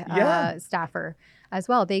NDP staffer as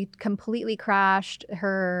well. They completely crashed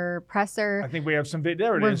her presser. I think we have some video.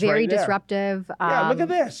 There it Were is, very right there. disruptive. Yeah, look at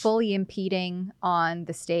this. Fully impeding on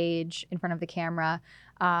the stage in front of the camera.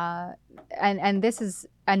 And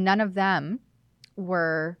none of them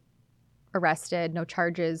were arrested. No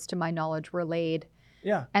charges, to my knowledge, were laid.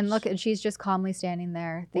 Yeah. And look, she's just calmly standing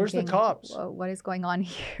there thinking, where's the cops? What is going on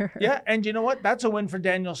here? Yeah, and you know what? That's a win for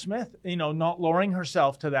Daniel Smith, not lowering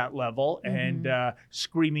herself to that level and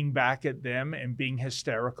screaming back at them and being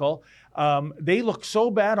hysterical. They look so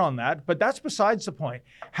bad on that, but that's besides the point.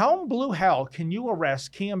 How in blue hell can you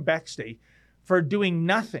arrest Cian Bexley for doing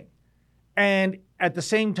nothing and at the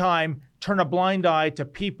same time turn a blind eye to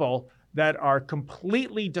people that are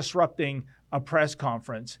completely disrupting a press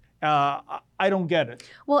conference? I don't get it.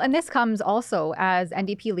 Well, and this comes also as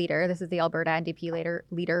NDP leader, this is the Alberta NDP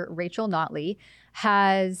leader Rachel Notley,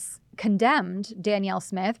 has condemned Danielle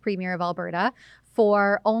Smith, Premier of Alberta,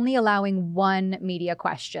 for only allowing one media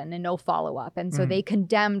question and no follow-up. And so they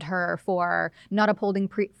condemned her for not upholding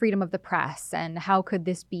freedom of the press, and how could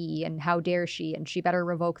this be, and how dare she, and she better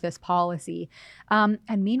revoke this policy. And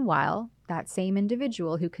meanwhile, that same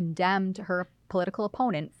individual who condemned her political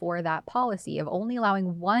opponent for that policy of only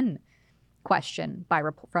allowing one question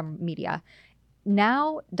from media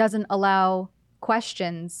now doesn't allow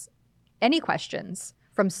questions, any questions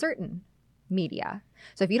from certain media.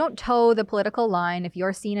 So if you don't toe the political line, if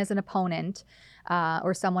you're seen as an opponent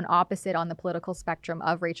or someone opposite on the political spectrum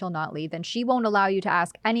of Rachel Notley, then she won't allow you to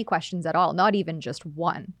ask any questions at all, not even just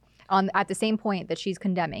one. At the same point that she's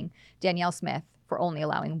condemning Danielle Smith for only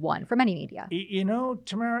allowing one from any media. You know,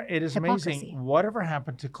 Tamara, it is Hypocrisy. amazing. Whatever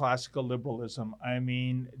happened to classical liberalism? I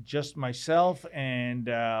mean, just myself and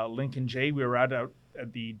Lincoln Jay, we were at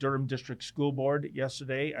the Durham District School Board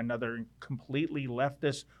yesterday, another completely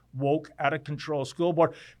leftist, woke, out of control school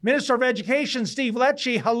board. Minister of Education, Steve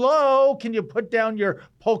Lecce, hello. Can you put down your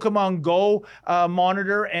Pokemon Go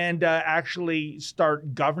monitor and actually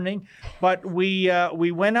start governing? But we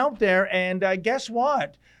went out there and guess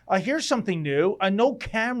what? Here's something new. No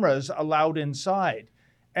cameras allowed inside.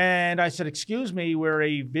 And I said, excuse me, we're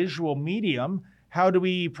a visual medium. How do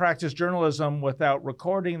we practice journalism without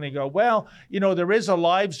recording? They go, well, you know, there is a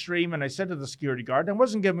live stream. And I said to the security guard, and I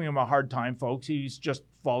wasn't giving him a hard time, folks. He's just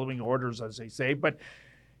following orders, as they say. But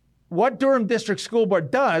what Durham District School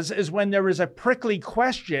Board does is when there is a prickly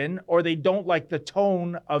question or they don't like the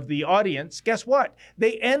tone of the audience, guess what?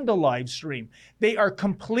 They end the live stream. They are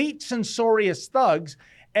complete censorious thugs.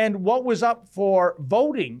 And what was up for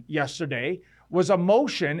voting yesterday was a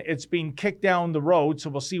motion, it's being kicked down the road, so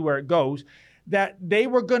we'll see where it goes, that they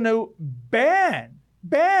were going to ban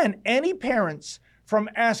any parents from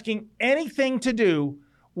asking anything to do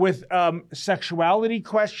with sexuality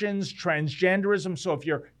questions, transgenderism. So if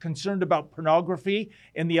you're concerned about pornography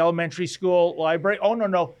in the elementary school library, oh,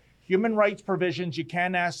 no. Human rights provisions, you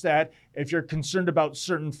can't ask that. If you're concerned about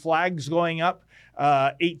certain flags going up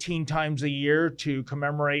 18 times a year to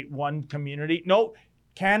commemorate one community, no,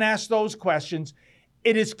 can't ask those questions.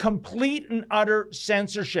 It is complete and utter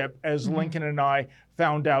censorship, as Lincoln and I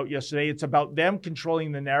found out yesterday. It's about them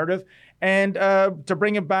controlling the narrative. And to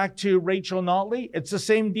bring it back to Rachel Notley, it's the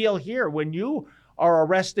same deal here. When you are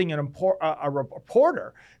arresting a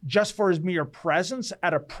reporter just for his mere presence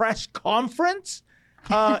at a press conference,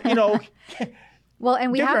 you know, well,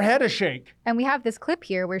 and give her head a shake. And we have this clip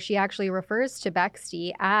here where she actually refers to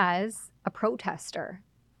Bexty as a protester.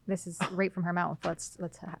 This is right from her mouth. Let's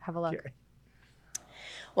have a look. Okay.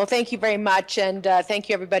 Well, thank you very much, and thank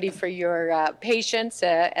you everybody for your patience.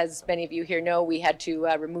 As many of you here know, we had to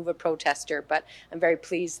remove a protester, but I'm very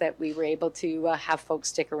pleased that we were able to have folks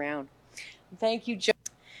stick around. Thank you, Joe.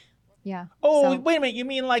 Yeah. Oh, wait a minute. You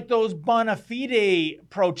mean like those bona fide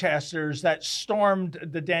protesters that stormed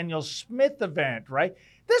the Danielle Smith event, right?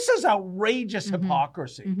 This is outrageous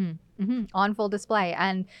hypocrisy. On full display.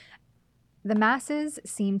 And the masses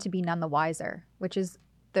seem to be none the wiser, which is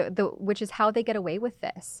which is how they get away with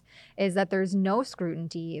this, is that there's no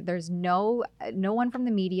scrutiny. There's no one from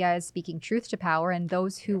the media is speaking truth to power. And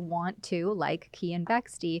those who want to, like Key and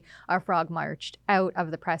Bexty, are frog marched out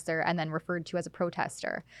of the presser and then referred to as a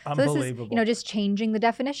protester. Unbelievable. So this is, just changing the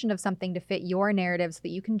definition of something to fit your narrative so that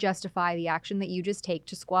you can justify the action that you just take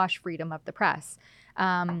to squash freedom of the press.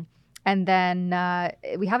 And then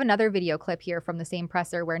we have another video clip here from the same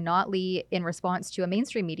presser where Notley, in response to a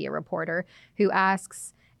mainstream media reporter who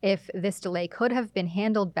asks if this delay could have been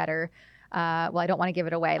handled better. Well, I don't want to give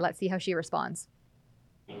it away. Let's see how she responds.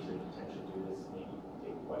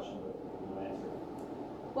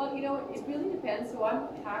 Well, you know, it really depends. So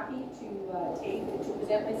I'm happy to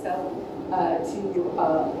present myself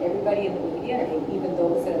to everybody in the media, and even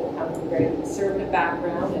those that have a very conservative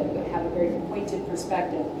background and have a very pointed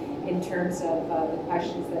perspective in terms of the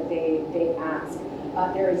questions that they ask.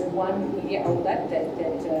 There is one media outlet that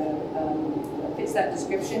fits that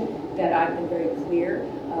description that I've been very clear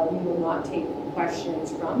we will not take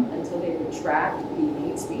questions from until they retract the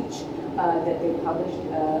hate speech that they published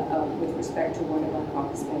with respect to one of our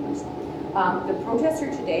caucus members. The protester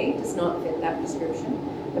today does not fit that description.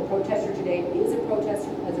 The protester today is a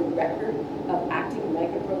protester, has a record of acting like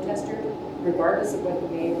a protester, regardless of what they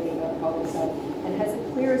may or may not call themselves, and has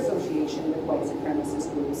a clear association with white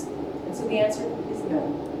supremacist groups. And so the answer is no.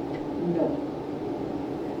 No.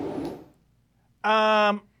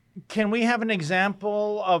 Can we have an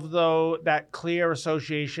example of that clear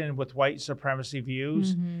association with white supremacy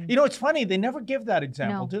views? You know, it's funny. They never give that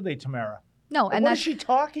example, do they, Tamara? No. And what is she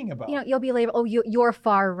talking about? You know, you'll be labeled, oh, you're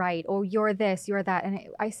far right, or you're this, you're that. And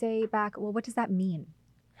I say back, well, what does that mean?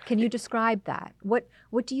 Can you describe that? What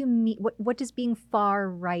do you mean? What does being far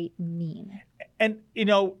right mean? And, you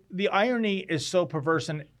know, the irony is so perverse,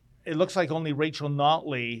 and it looks like only Rachel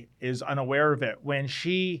Notley is unaware of it when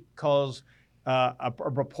she calls a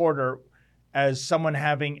reporter as someone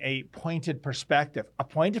having a pointed perspective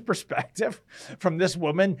from this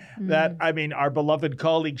woman that, I mean, our beloved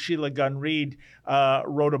colleague Sheila Gunn Reid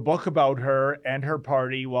wrote a book about her and her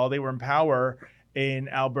party while they were in power in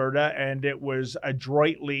Alberta, and it was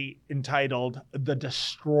adroitly entitled The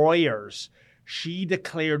Destroyers. She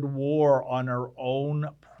declared war on her own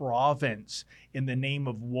province in the name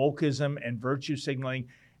of wokeism and virtue signaling.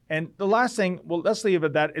 And the last thing, well, let's leave it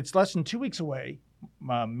at that. It's less than 2 weeks away,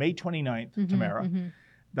 May 29th, Tamara.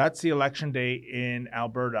 That's the election day in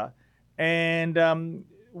Alberta. And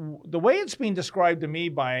the way it's being described to me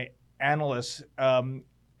by analysts,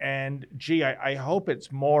 and gee, I hope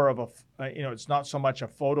it's more of it's not so much a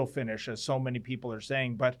photo finish as so many people are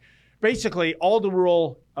saying, but basically all the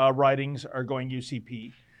rural ridings are going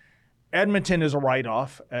UCP. Edmonton is a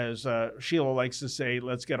write-off, as Sheila likes to say,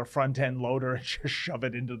 let's get a front-end loader and just shove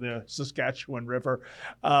it into the Saskatchewan River.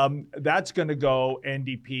 That's going to go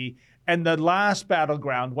NDP. And the last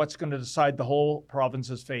battleground, what's going to decide the whole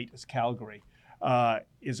province's fate, is Calgary.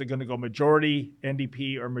 Is it going to go majority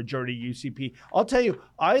NDP or majority UCP? I'll tell you,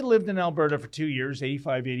 I lived in Alberta for 2 years,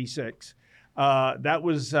 85, 86. That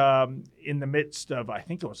was in the midst of, I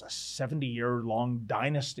think it was a 70-year-long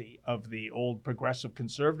dynasty of the old Progressive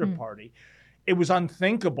Conservative Party. It was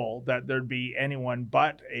unthinkable that there'd be anyone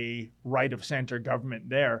but a right-of-center government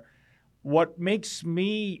there. What makes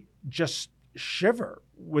me just shiver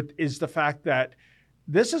is the fact that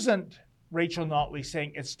this isn't Rachel Notley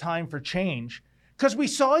saying it's time for change, because we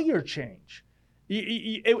saw your change.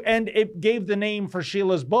 And it gave the name for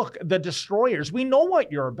Sheila's book, The Destroyers. We know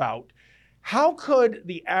what you're about. How could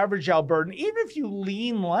the average Albertan, even if you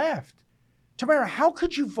lean left, Tamara, how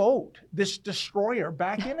could you vote this destroyer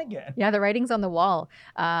back in again? Yeah, the writing's on the wall.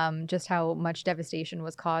 Just how much devastation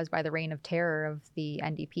was caused by the reign of terror of the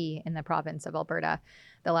NDP in the province of Alberta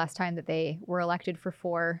the last time that they were elected for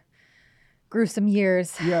 4 gruesome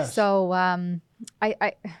years. Yes. So,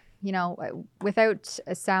 I without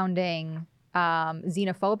sounding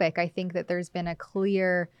xenophobic, I think that there's been a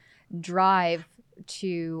clear drive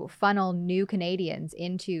to funnel new Canadians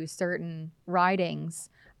into certain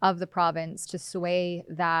ridings of the province to sway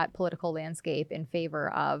that political landscape in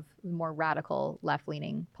favor of more radical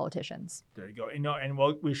left-leaning politicians. There you go. And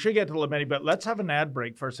we should get to Lemeti, but let's have an ad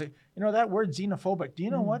break first. That word xenophobic, do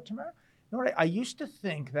you know what, Tamara? You know what? I used to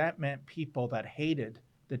think that meant people that hated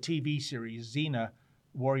the TV series Xena,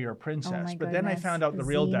 Warrior Princess, but then I found out the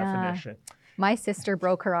real definition. My sister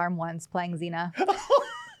broke her arm once playing Xena.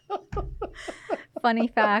 Funny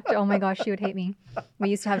fact. Oh my gosh, she would hate me. We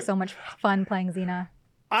used to have so much fun playing Xena.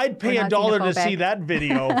 I'd pay $1 to see that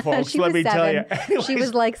video, folks. Let me tell you. Anyways. She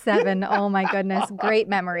was like 7. Oh my goodness. Great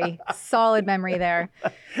memory. Solid memory there.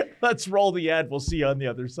 Let's roll the ad. We'll see you on the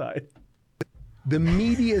other side. The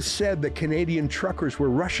media said that Canadian truckers were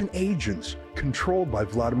Russian agents controlled by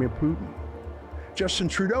Vladimir Putin. Justin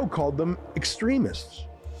Trudeau called them extremists.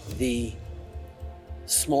 The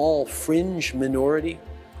small fringe minority.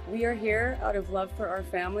 We are here out of love for our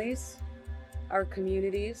families, our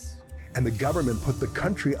communities. And the government put the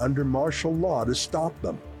country under martial law to stop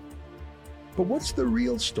them. But what's the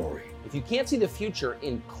real story? If you can't see the future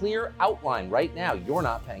in clear outline right now, you're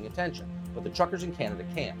not paying attention. But the truckers in Canada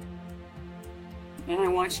can. And I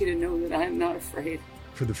want you to know that I am not afraid.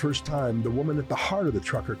 For the first time, the woman at the heart of the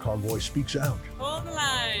trucker convoy speaks out. Hold the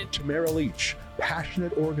line. Tamara Leach,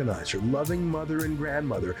 passionate organizer, loving mother and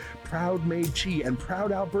grandmother, proud Métis and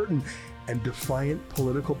proud Albertan, and defiant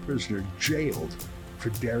political prisoner jailed for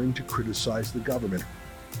daring to criticize the government.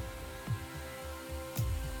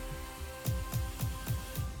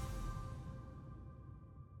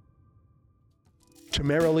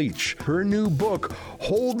 Tamara Leach, her new book,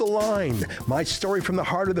 Hold the Line, My Story from the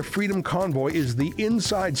Heart of the Freedom Convoy, is the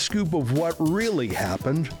inside scoop of what really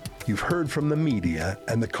happened. You've heard from the media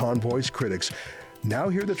and the convoy's critics. Now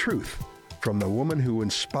hear the truth from the woman who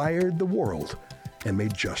inspired the world and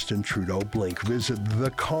made Justin Trudeau blink. Visit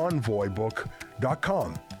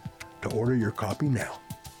theconvoybook.com to order your copy now.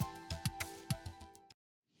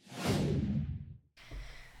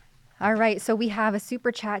 All right, so we have a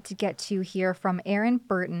super chat to get to here from Aaron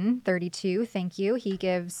Burton, 32. Thank you. He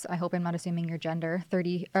gives, I hope I'm not assuming your gender,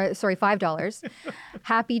 $5.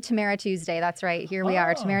 Happy Tamara Tuesday. That's right. Here we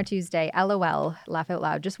are, Tamara Tuesday. LOL, laugh out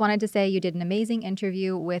loud. Just wanted to say you did an amazing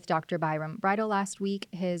interview with Dr. Byram Bridle last week.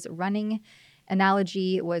 His running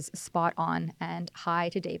analogy was spot on. And hi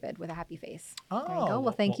to David with a happy face. There you go.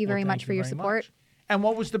 Well, thank you very much for your support. And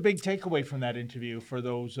what was the big takeaway from that interview for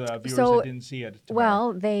those viewers that didn't see it?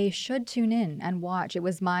 Well, they should tune in and watch. It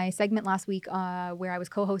was my segment last week where I was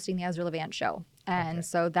co-hosting the Ezra Levant show. And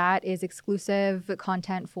so that is exclusive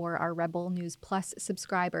content for our Rebel News Plus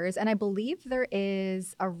subscribers. And I believe there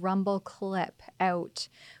is a Rumble clip out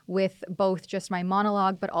with both just my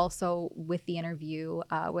monologue, but also with the interview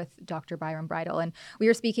with Dr. Byron Bridle. And we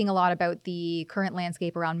were speaking a lot about the current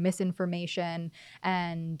landscape around misinformation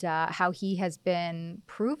and how he has been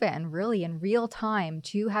proven really in real time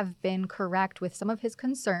to have been correct with some of his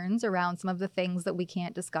concerns around some of the things that we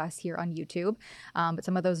can't discuss here on YouTube, but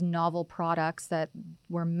some of those novel products that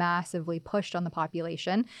were massively pushed on the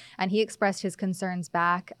population. And he expressed his concerns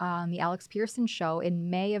back on the Alex Pearson show in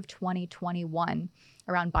May of 2021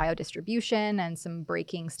 around biodistribution and some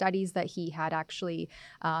breaking studies that he had actually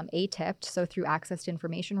ATIP'd. So through access to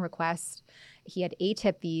information requests, he had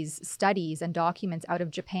ATIP'd these studies and documents out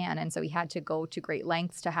of Japan. And so he had to go to great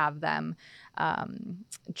lengths to have them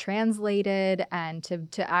translated and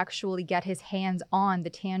to actually get his hands on the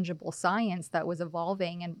tangible science that was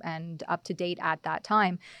evolving and up to date at that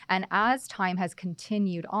time. And as time has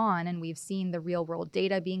continued on and we've seen the real world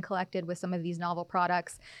data being collected with some of these novel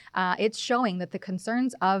products, it's showing that the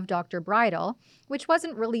concerns of Dr. Bridle, which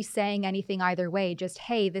wasn't really saying anything either way, just,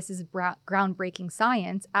 hey, this is groundbreaking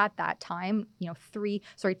science at that time,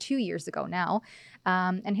 2 years ago now.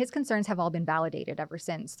 And his concerns have all been validated ever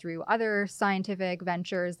since through other scientific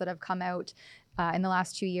ventures that have come out in the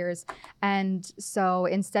last 2 years. And so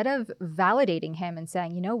instead of validating him and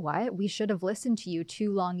saying, you know what, we should have listened to you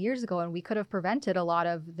 2 long years ago and we could have prevented a lot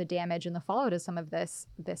of the damage and the fallout of some of this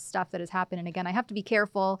stuff that has happened. And again, I have to be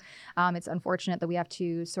careful. It's unfortunate that we have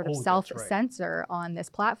to sort of self-censor on this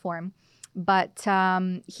platform. But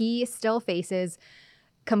he still faces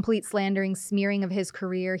complete slandering, smearing of his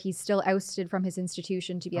career. He's still ousted from his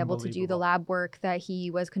institution to be able to do the lab work that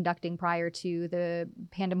he was conducting prior to the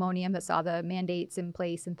pandemonium that saw the mandates in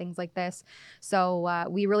place and things like this. So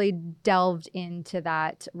we really delved into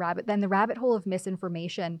that the rabbit hole of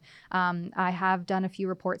misinformation. I have done a few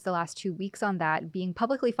reports the last 2 weeks on that, being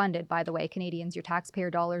publicly funded, by the way. Canadians, your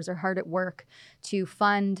taxpayer dollars are hard at work to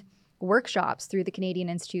fund workshops through the Canadian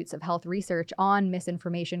Institutes of Health Research on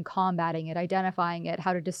misinformation, combating it, identifying it,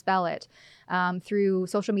 how to dispel it, through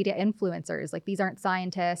social media influencers. Like, these aren't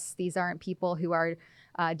scientists. These aren't people who are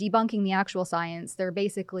debunking the actual science. They're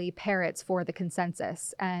basically parrots for the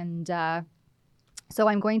consensus. And so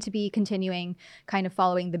I'm going to be continuing kind of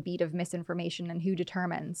following the beat of misinformation and who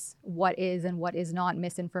determines what is and what is not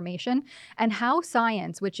misinformation, and how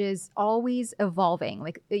science, which is always evolving,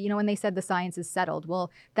 like, when they said the science is settled, well,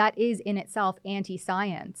 that is in itself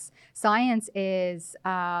anti-science. Science is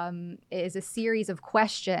a series of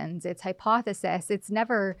questions. It's hypothesis. It's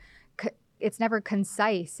never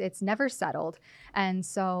concise. It's never settled. And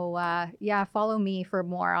so, follow me for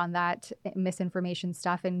more on that misinformation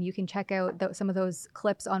stuff. And you can check out some of those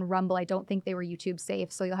clips on Rumble. I don't think they were YouTube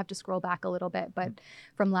safe, so you'll have to scroll back a little bit, but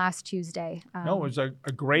from last Tuesday. No, it was a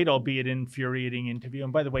great, albeit infuriating interview.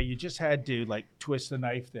 And by the way, you just had to twist the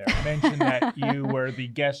knife there. Mention that you were the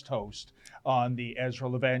guest host on the Ezra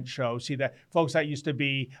Levant show. See that, folks, that used to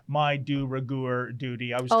be my de rigueur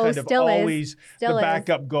duty. I was always the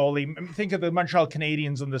backup goalie. Think of the Montreal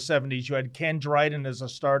Canadiens in the 70s. You had Ken Dryden as a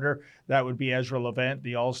starter. That would be Ezra Levant,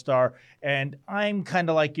 the all-star. And I'm kind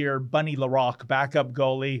of like your Bunny LaRocque backup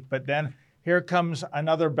goalie. But then here comes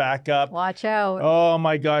another backup. Watch out. Oh,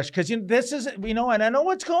 my gosh. Because this is, and I know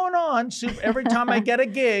what's going on. Every time I get a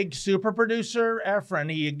gig, super producer Efren,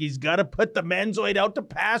 he's got to put the Menzoid out to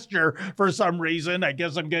pasture for some reason. I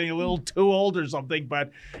guess I'm getting a little too old or something. But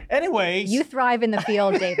anyways. You thrive in the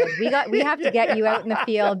field, David. We have to get you out in the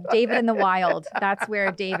field. David in the wild. That's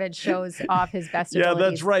where David shows off his best abilities. Yeah,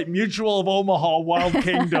 that's right. Mutual of Omaha, Wild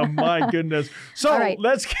Kingdom. My goodness. So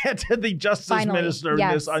let's get to the Justice Minister in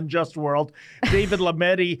this unjust world. David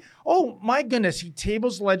Lametti, oh my goodness, he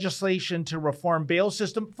tables legislation to reform bail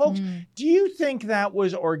system. Folks, do you think that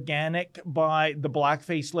was organic by the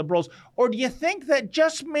blackface liberals? Or do you think that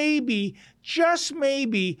just maybe,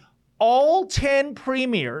 all 10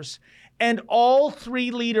 premiers and all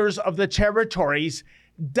 3 leaders of the territories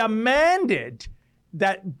demanded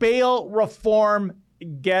that bail reform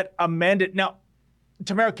get amended? Now,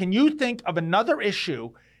 Tamara, can you think of another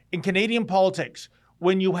issue in Canadian politics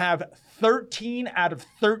when you have 13 out of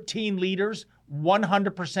 13 leaders,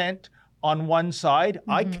 100% on one side?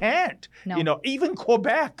 I can't. No. Even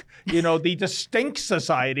Quebec, the distinct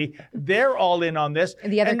society, they're all in on this.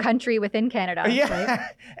 The other country within Canada. Yeah. Right?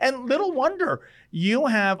 And little wonder, you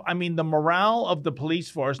have, the morale of the police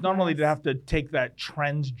force, not only do they have to take that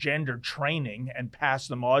transgender training and pass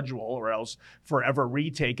the module or else forever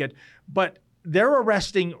retake it, but they're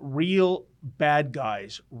arresting real bad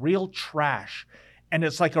guys, real trash. And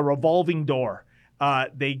it's like a revolving door.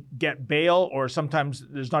 They get bail, or sometimes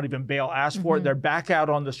there's not even bail asked for. They're back out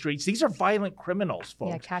on the streets. These are violent criminals,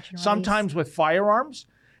 folks. Yeah, catch and release. Sometimes with firearms.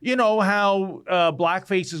 You know how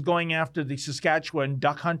blackface is going after the Saskatchewan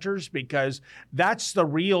duck hunters, because that's the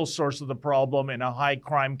real source of the problem in a high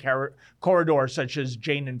crime corridor such as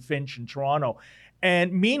Jane and Finch in Toronto.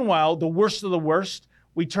 And meanwhile, the worst of the worst,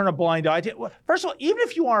 we turn a blind eye to. Well, first of all, even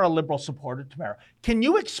if you are a Liberal supporter, Tamara, can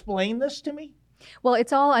you explain this to me? Well,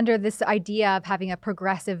 it's all under this idea of having a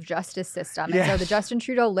progressive justice system. And so the Justin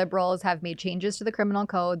Trudeau Liberals have made changes to the criminal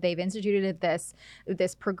code. They've instituted this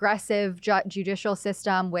progressive judicial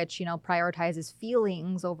system, which, prioritizes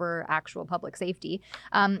feelings over actual public safety.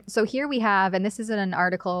 So here we have, and this is in an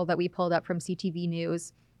article that we pulled up from CTV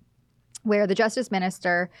News, where the Justice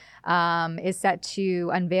Minister is set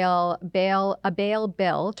to unveil a bail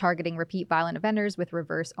bill targeting repeat violent offenders with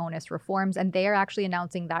reverse onus reforms. And they are actually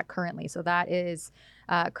announcing that currently. So that is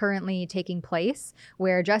currently taking place,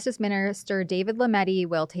 where Justice Minister David Lametti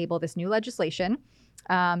will table this new legislation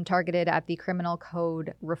targeted at the criminal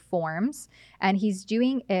code reforms. And he's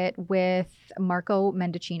doing it with Marco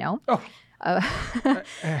Mendicino. Oh.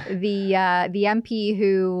 The MP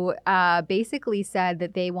who basically said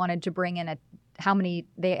that they wanted to bring in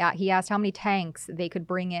he asked how many tanks they could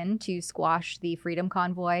bring in to squash the Freedom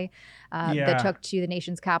Convoy that took to the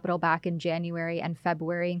nation's capital back in January and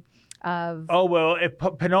February of. Oh, well, if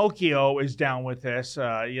Pinocchio is down with this,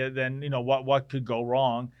 then what could go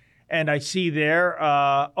wrong? And I see there,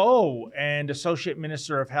 and Associate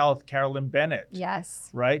Minister of Health, Carolyn Bennett. Yes.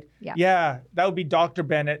 Right? Yeah. Yeah, that would be Dr.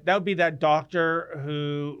 Bennett. That would be that doctor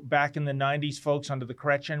who, back in the 90s, folks, under the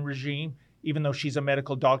Chrétien regime, even though she's a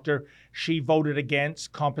medical doctor, she voted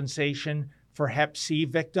against compensation for Hep C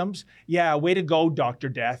victims. Yeah, way to go, Dr.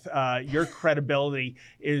 Death. Your credibility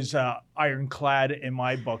is ironclad in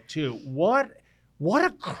my book, too. What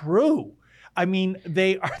a crew. I mean,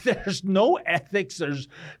 there's no ethics, there's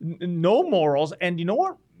no morals. And you know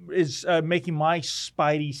what is making my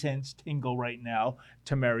spidey sense tingle right now,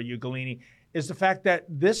 Tamara Ugolini, is the fact that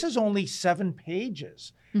this is only 7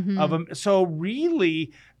 pages of them. So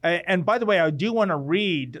really, and by the way, I do want to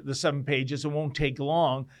read the 7 pages. It won't take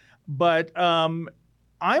long. But I'm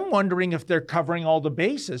wondering if they're covering all the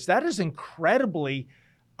bases. That is incredibly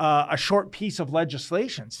a short piece of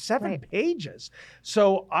legislation, 7 pages.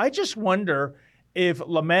 So I just wonder if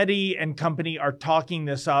Lametti and company are talking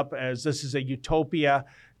this up as this is a utopia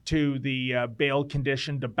to the bail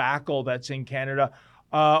condition debacle that's in Canada,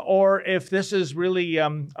 or if this is really a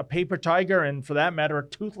paper tiger and, for that matter, a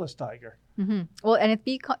toothless tiger. Well, and it's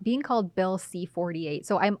being called Bill C-48.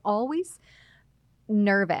 So I'm always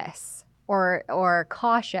nervous or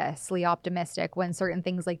cautiously optimistic when certain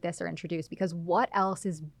things like this are introduced, because what else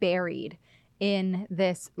is buried in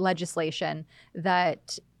this legislation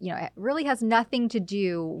that it really has nothing to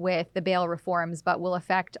do with the bail reforms, but will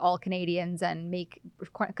affect all Canadians and make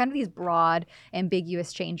kind of these broad,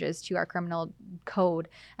 ambiguous changes to our criminal code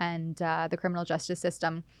and the criminal justice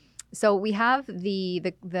system. So we have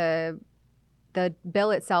the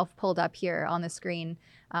bill itself pulled up here on the screen.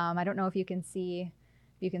 I don't know if you can see.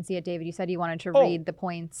 You can see it, David. You said you wanted to read the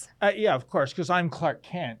points. Yeah, of course, because I'm Clark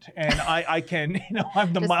Kent, and I can,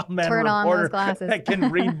 I'm the Just mild-mannered turn on those reporter glasses. that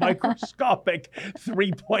can read microscopic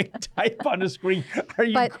 3-point type on a screen. Are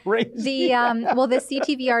you crazy? The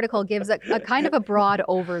CTV article gives a kind of a broad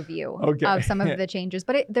overview of some of the changes,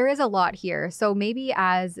 but there is a lot here. So maybe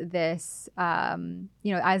as this,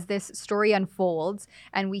 as this story unfolds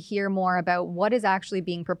and we hear more about what is actually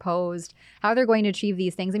being proposed, how they're going to achieve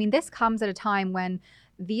these things. I mean, this comes at a time when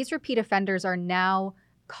these repeat offenders are now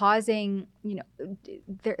causing,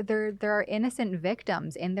 there are innocent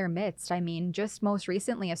victims in their midst. I mean, just most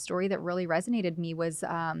recently, a story that really resonated me was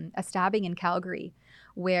a stabbing in Calgary,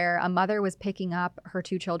 where a mother was picking up her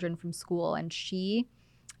 2 children from school, and she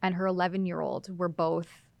and her 11-year-old were both,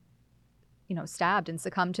 stabbed and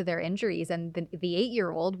succumbed to their injuries. And the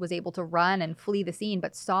 8-year-old was able to run and flee the scene,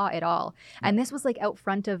 but saw it all. And this was like out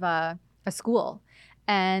front of a school.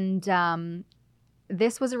 And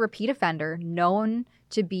this was a repeat offender, known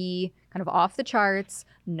to be kind of off the charts,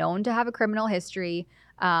 known to have a criminal history,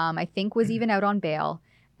 I think was even out on bail.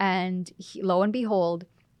 And lo and behold,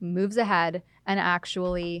 moves ahead and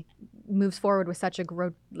actually moves forward with such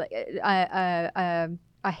a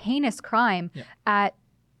heinous crime at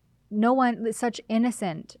such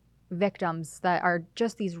innocent victims that are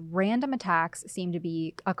just these random attacks seem to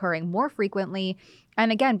be occurring more frequently.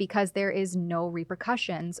 And again, because there is no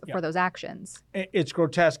repercussions for those actions. It's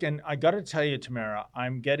grotesque. And I got to tell you, Tamara,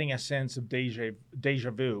 I'm getting a sense of deja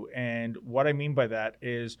vu. And what I mean by that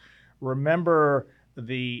is, remember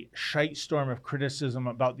the shite storm of criticism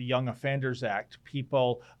about the Young Offenders Act,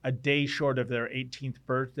 people a day short of their 18th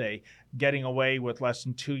birthday getting away with less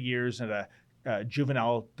than 2 years at a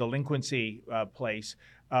juvenile delinquency place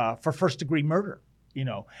for first-degree murder,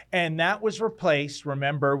 And that was replaced,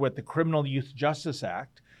 remember, with the Criminal Youth Justice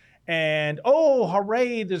Act. And, oh,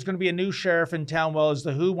 hooray, there's going to be a new sheriff in town. Well, as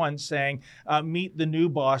The Who once sang, meet the new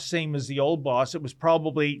boss, same as the old boss. It was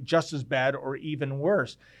probably just as bad or even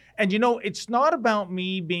worse. And, it's not about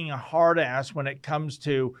me being a hard ass when it comes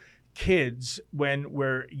to kids when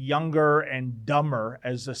we're younger and dumber,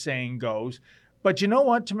 as the saying goes. But you know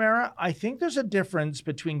what, Tamara? I think there's a difference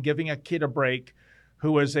between giving a kid a break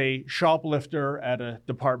who was a shoplifter at a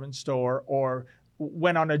department store or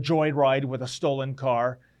went on a joyride with a stolen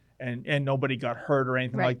car and nobody got hurt or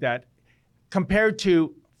anything like that, compared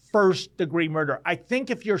to first-degree murder. I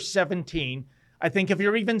think if you're 17, I think if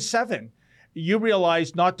you're even 7, you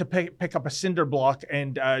realize not to pick up a cinder block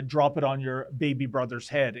and drop it on your baby brother's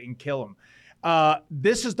head and kill him.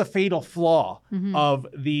 This is the fatal flaw of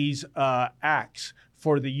these acts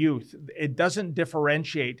for the youth. It doesn't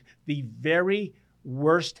differentiate the very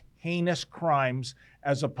worst heinous crimes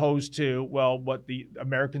as opposed to, what the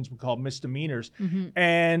Americans would call misdemeanors.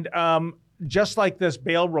 And just like this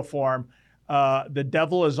bail reform, the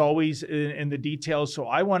devil is always in the details. So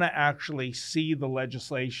I want to actually see the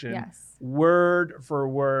legislation word for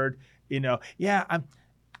word,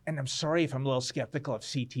 I'm sorry if I'm a little skeptical of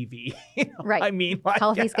CTV. Right. I mean,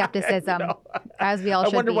 healthy skepticism, as we all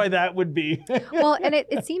should be. I wonder why that would be. Well, and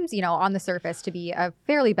it seems, on the surface to be a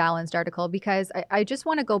fairly balanced article, because I just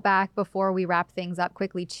want to go back before we wrap things up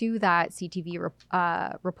quickly to that CTV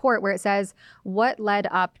report where it says what led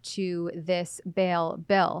up to this bail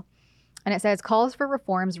bill. And it says calls for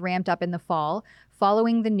reforms ramped up in the fall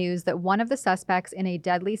following the news that one of the suspects in a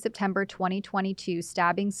deadly September 2022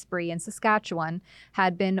 stabbing spree in Saskatchewan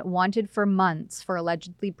had been wanted for months for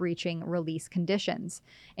allegedly breaching release conditions.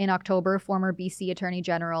 In October, former BC Attorney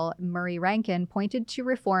General Murray Rankin pointed to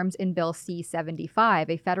reforms in Bill C-75,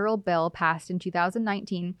 a federal bill passed in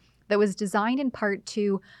 2019 that was designed in part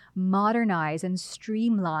to modernize and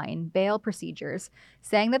streamline bail procedures,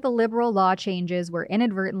 saying that the Liberal law changes were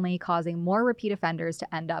inadvertently causing more repeat offenders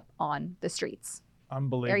to end up on the streets.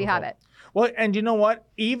 Unbelievable. There you have it. Well, and you know what?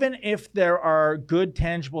 Even if there are good,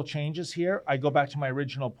 tangible changes here, I go back to my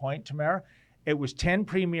original point, Tamara. It was 10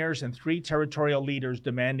 premiers and 3 territorial leaders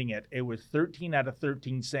demanding it. It was 13 out of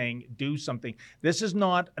 13 saying, do something. This is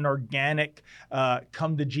not an organic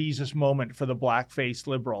come to Jesus moment for the black-faced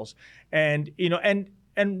Liberals. And,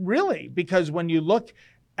 and really, because when you look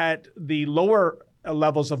at the lower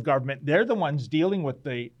levels of government, they're the ones dealing with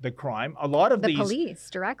the crime. A lot of the police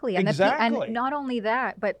directly. And exactly. And not only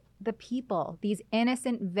that, but the people, these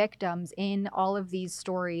innocent victims in all of these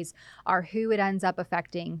stories are who it ends up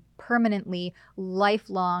affecting permanently,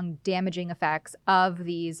 lifelong damaging effects of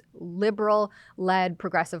these Liberal-led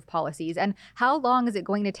progressive policies. And how long is it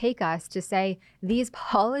going to take us to say these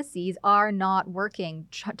policies are not working?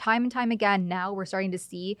 Time and time again, now we're starting to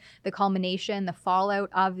see the culmination, the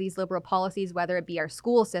fallout of these Liberal policies, whether it be our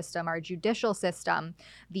school system, our judicial system,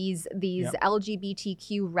 these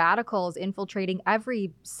LGBTQ radicals infiltrating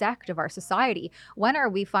every sect of our society. When are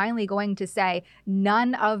we finally going to say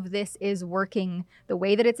none of this is working the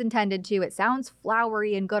way that it's intended to? It sounds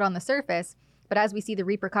flowery and good on the surface, but as we see the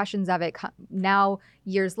repercussions of it now,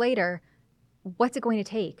 years later, what's it going to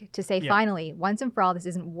take to say finally, once and for all, this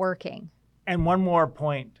isn't working? And one more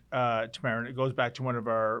point, Tamara, and it goes back to one of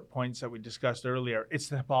our points that we discussed earlier. It's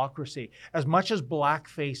the hypocrisy. As much as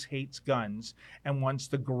blackface hates guns and wants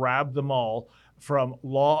to grab them all from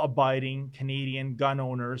law-abiding Canadian gun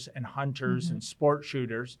owners and hunters and sport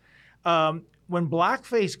shooters, when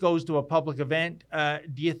blackface goes to a public event,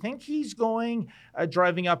 do you think he's going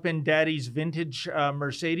driving up in Daddy's vintage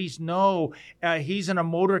Mercedes? No, he's in a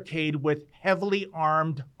motorcade with heavily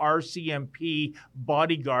armed RCMP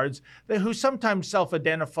bodyguards who sometimes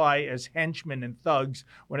self-identify as henchmen and thugs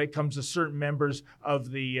when it comes to certain members of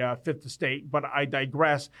the Fifth Estate, but I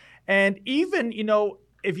digress. And even,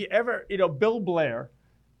 if you ever, Bill Blair,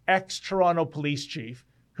 ex-Toronto police chief,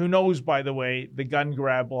 who knows, by the way, the gun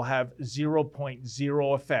grab will have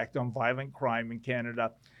 0.0 effect on violent crime in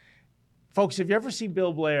Canada. Folks, if you ever see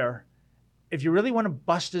Bill Blair, if you really want to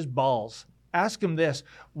bust his balls, ask him this: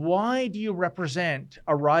 why do you represent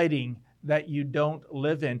a riding that you don't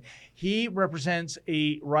live in? He represents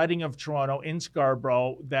a riding of Toronto in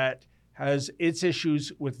Scarborough that has its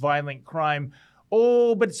issues with violent crime.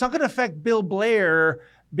 Oh, but it's not going to affect Bill Blair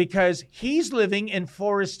because he's living in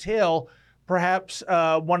Forest Hill, perhaps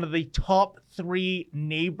one of the top 3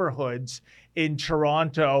 neighborhoods in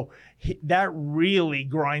Toronto. That really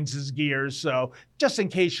grinds his gears. So just in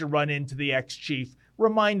case you run into the ex-chief,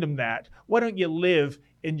 remind him that. Why don't you live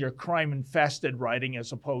in your crime-infested riding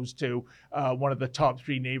as opposed to one of the top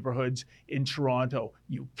 3 neighborhoods in Toronto,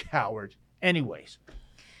 you coward. Anyways.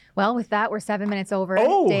 Well, with that, we're 7 minutes over,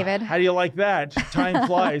 David. How do you like that? Time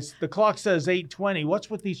flies. The clock says 8:20. What's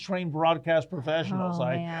with these trained broadcast professionals?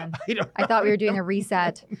 Man. I thought we were doing a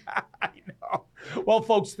reset. I know. Well,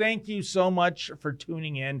 folks, thank you so much for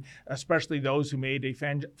tuning in, especially those who made a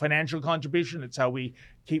financial contribution. It's how we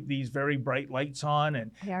keep these very bright lights on.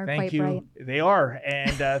 And They are thank quite you. bright. They are.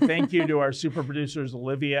 And thank you to our super producers,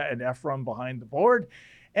 Olivia and Ephraim behind the board.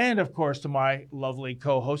 And, of course, to my lovely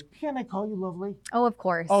co-host. Can I call you lovely? Oh, of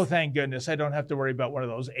course. Oh, thank goodness. I don't have to worry about one of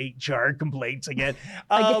those HR complaints again.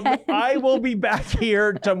 Again. I will be back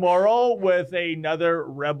here tomorrow with another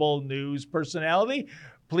Rebel News personality.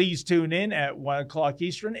 Please tune in at 1 o'clock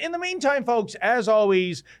Eastern. In the meantime, folks, as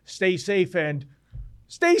always, stay safe and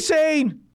stay sane.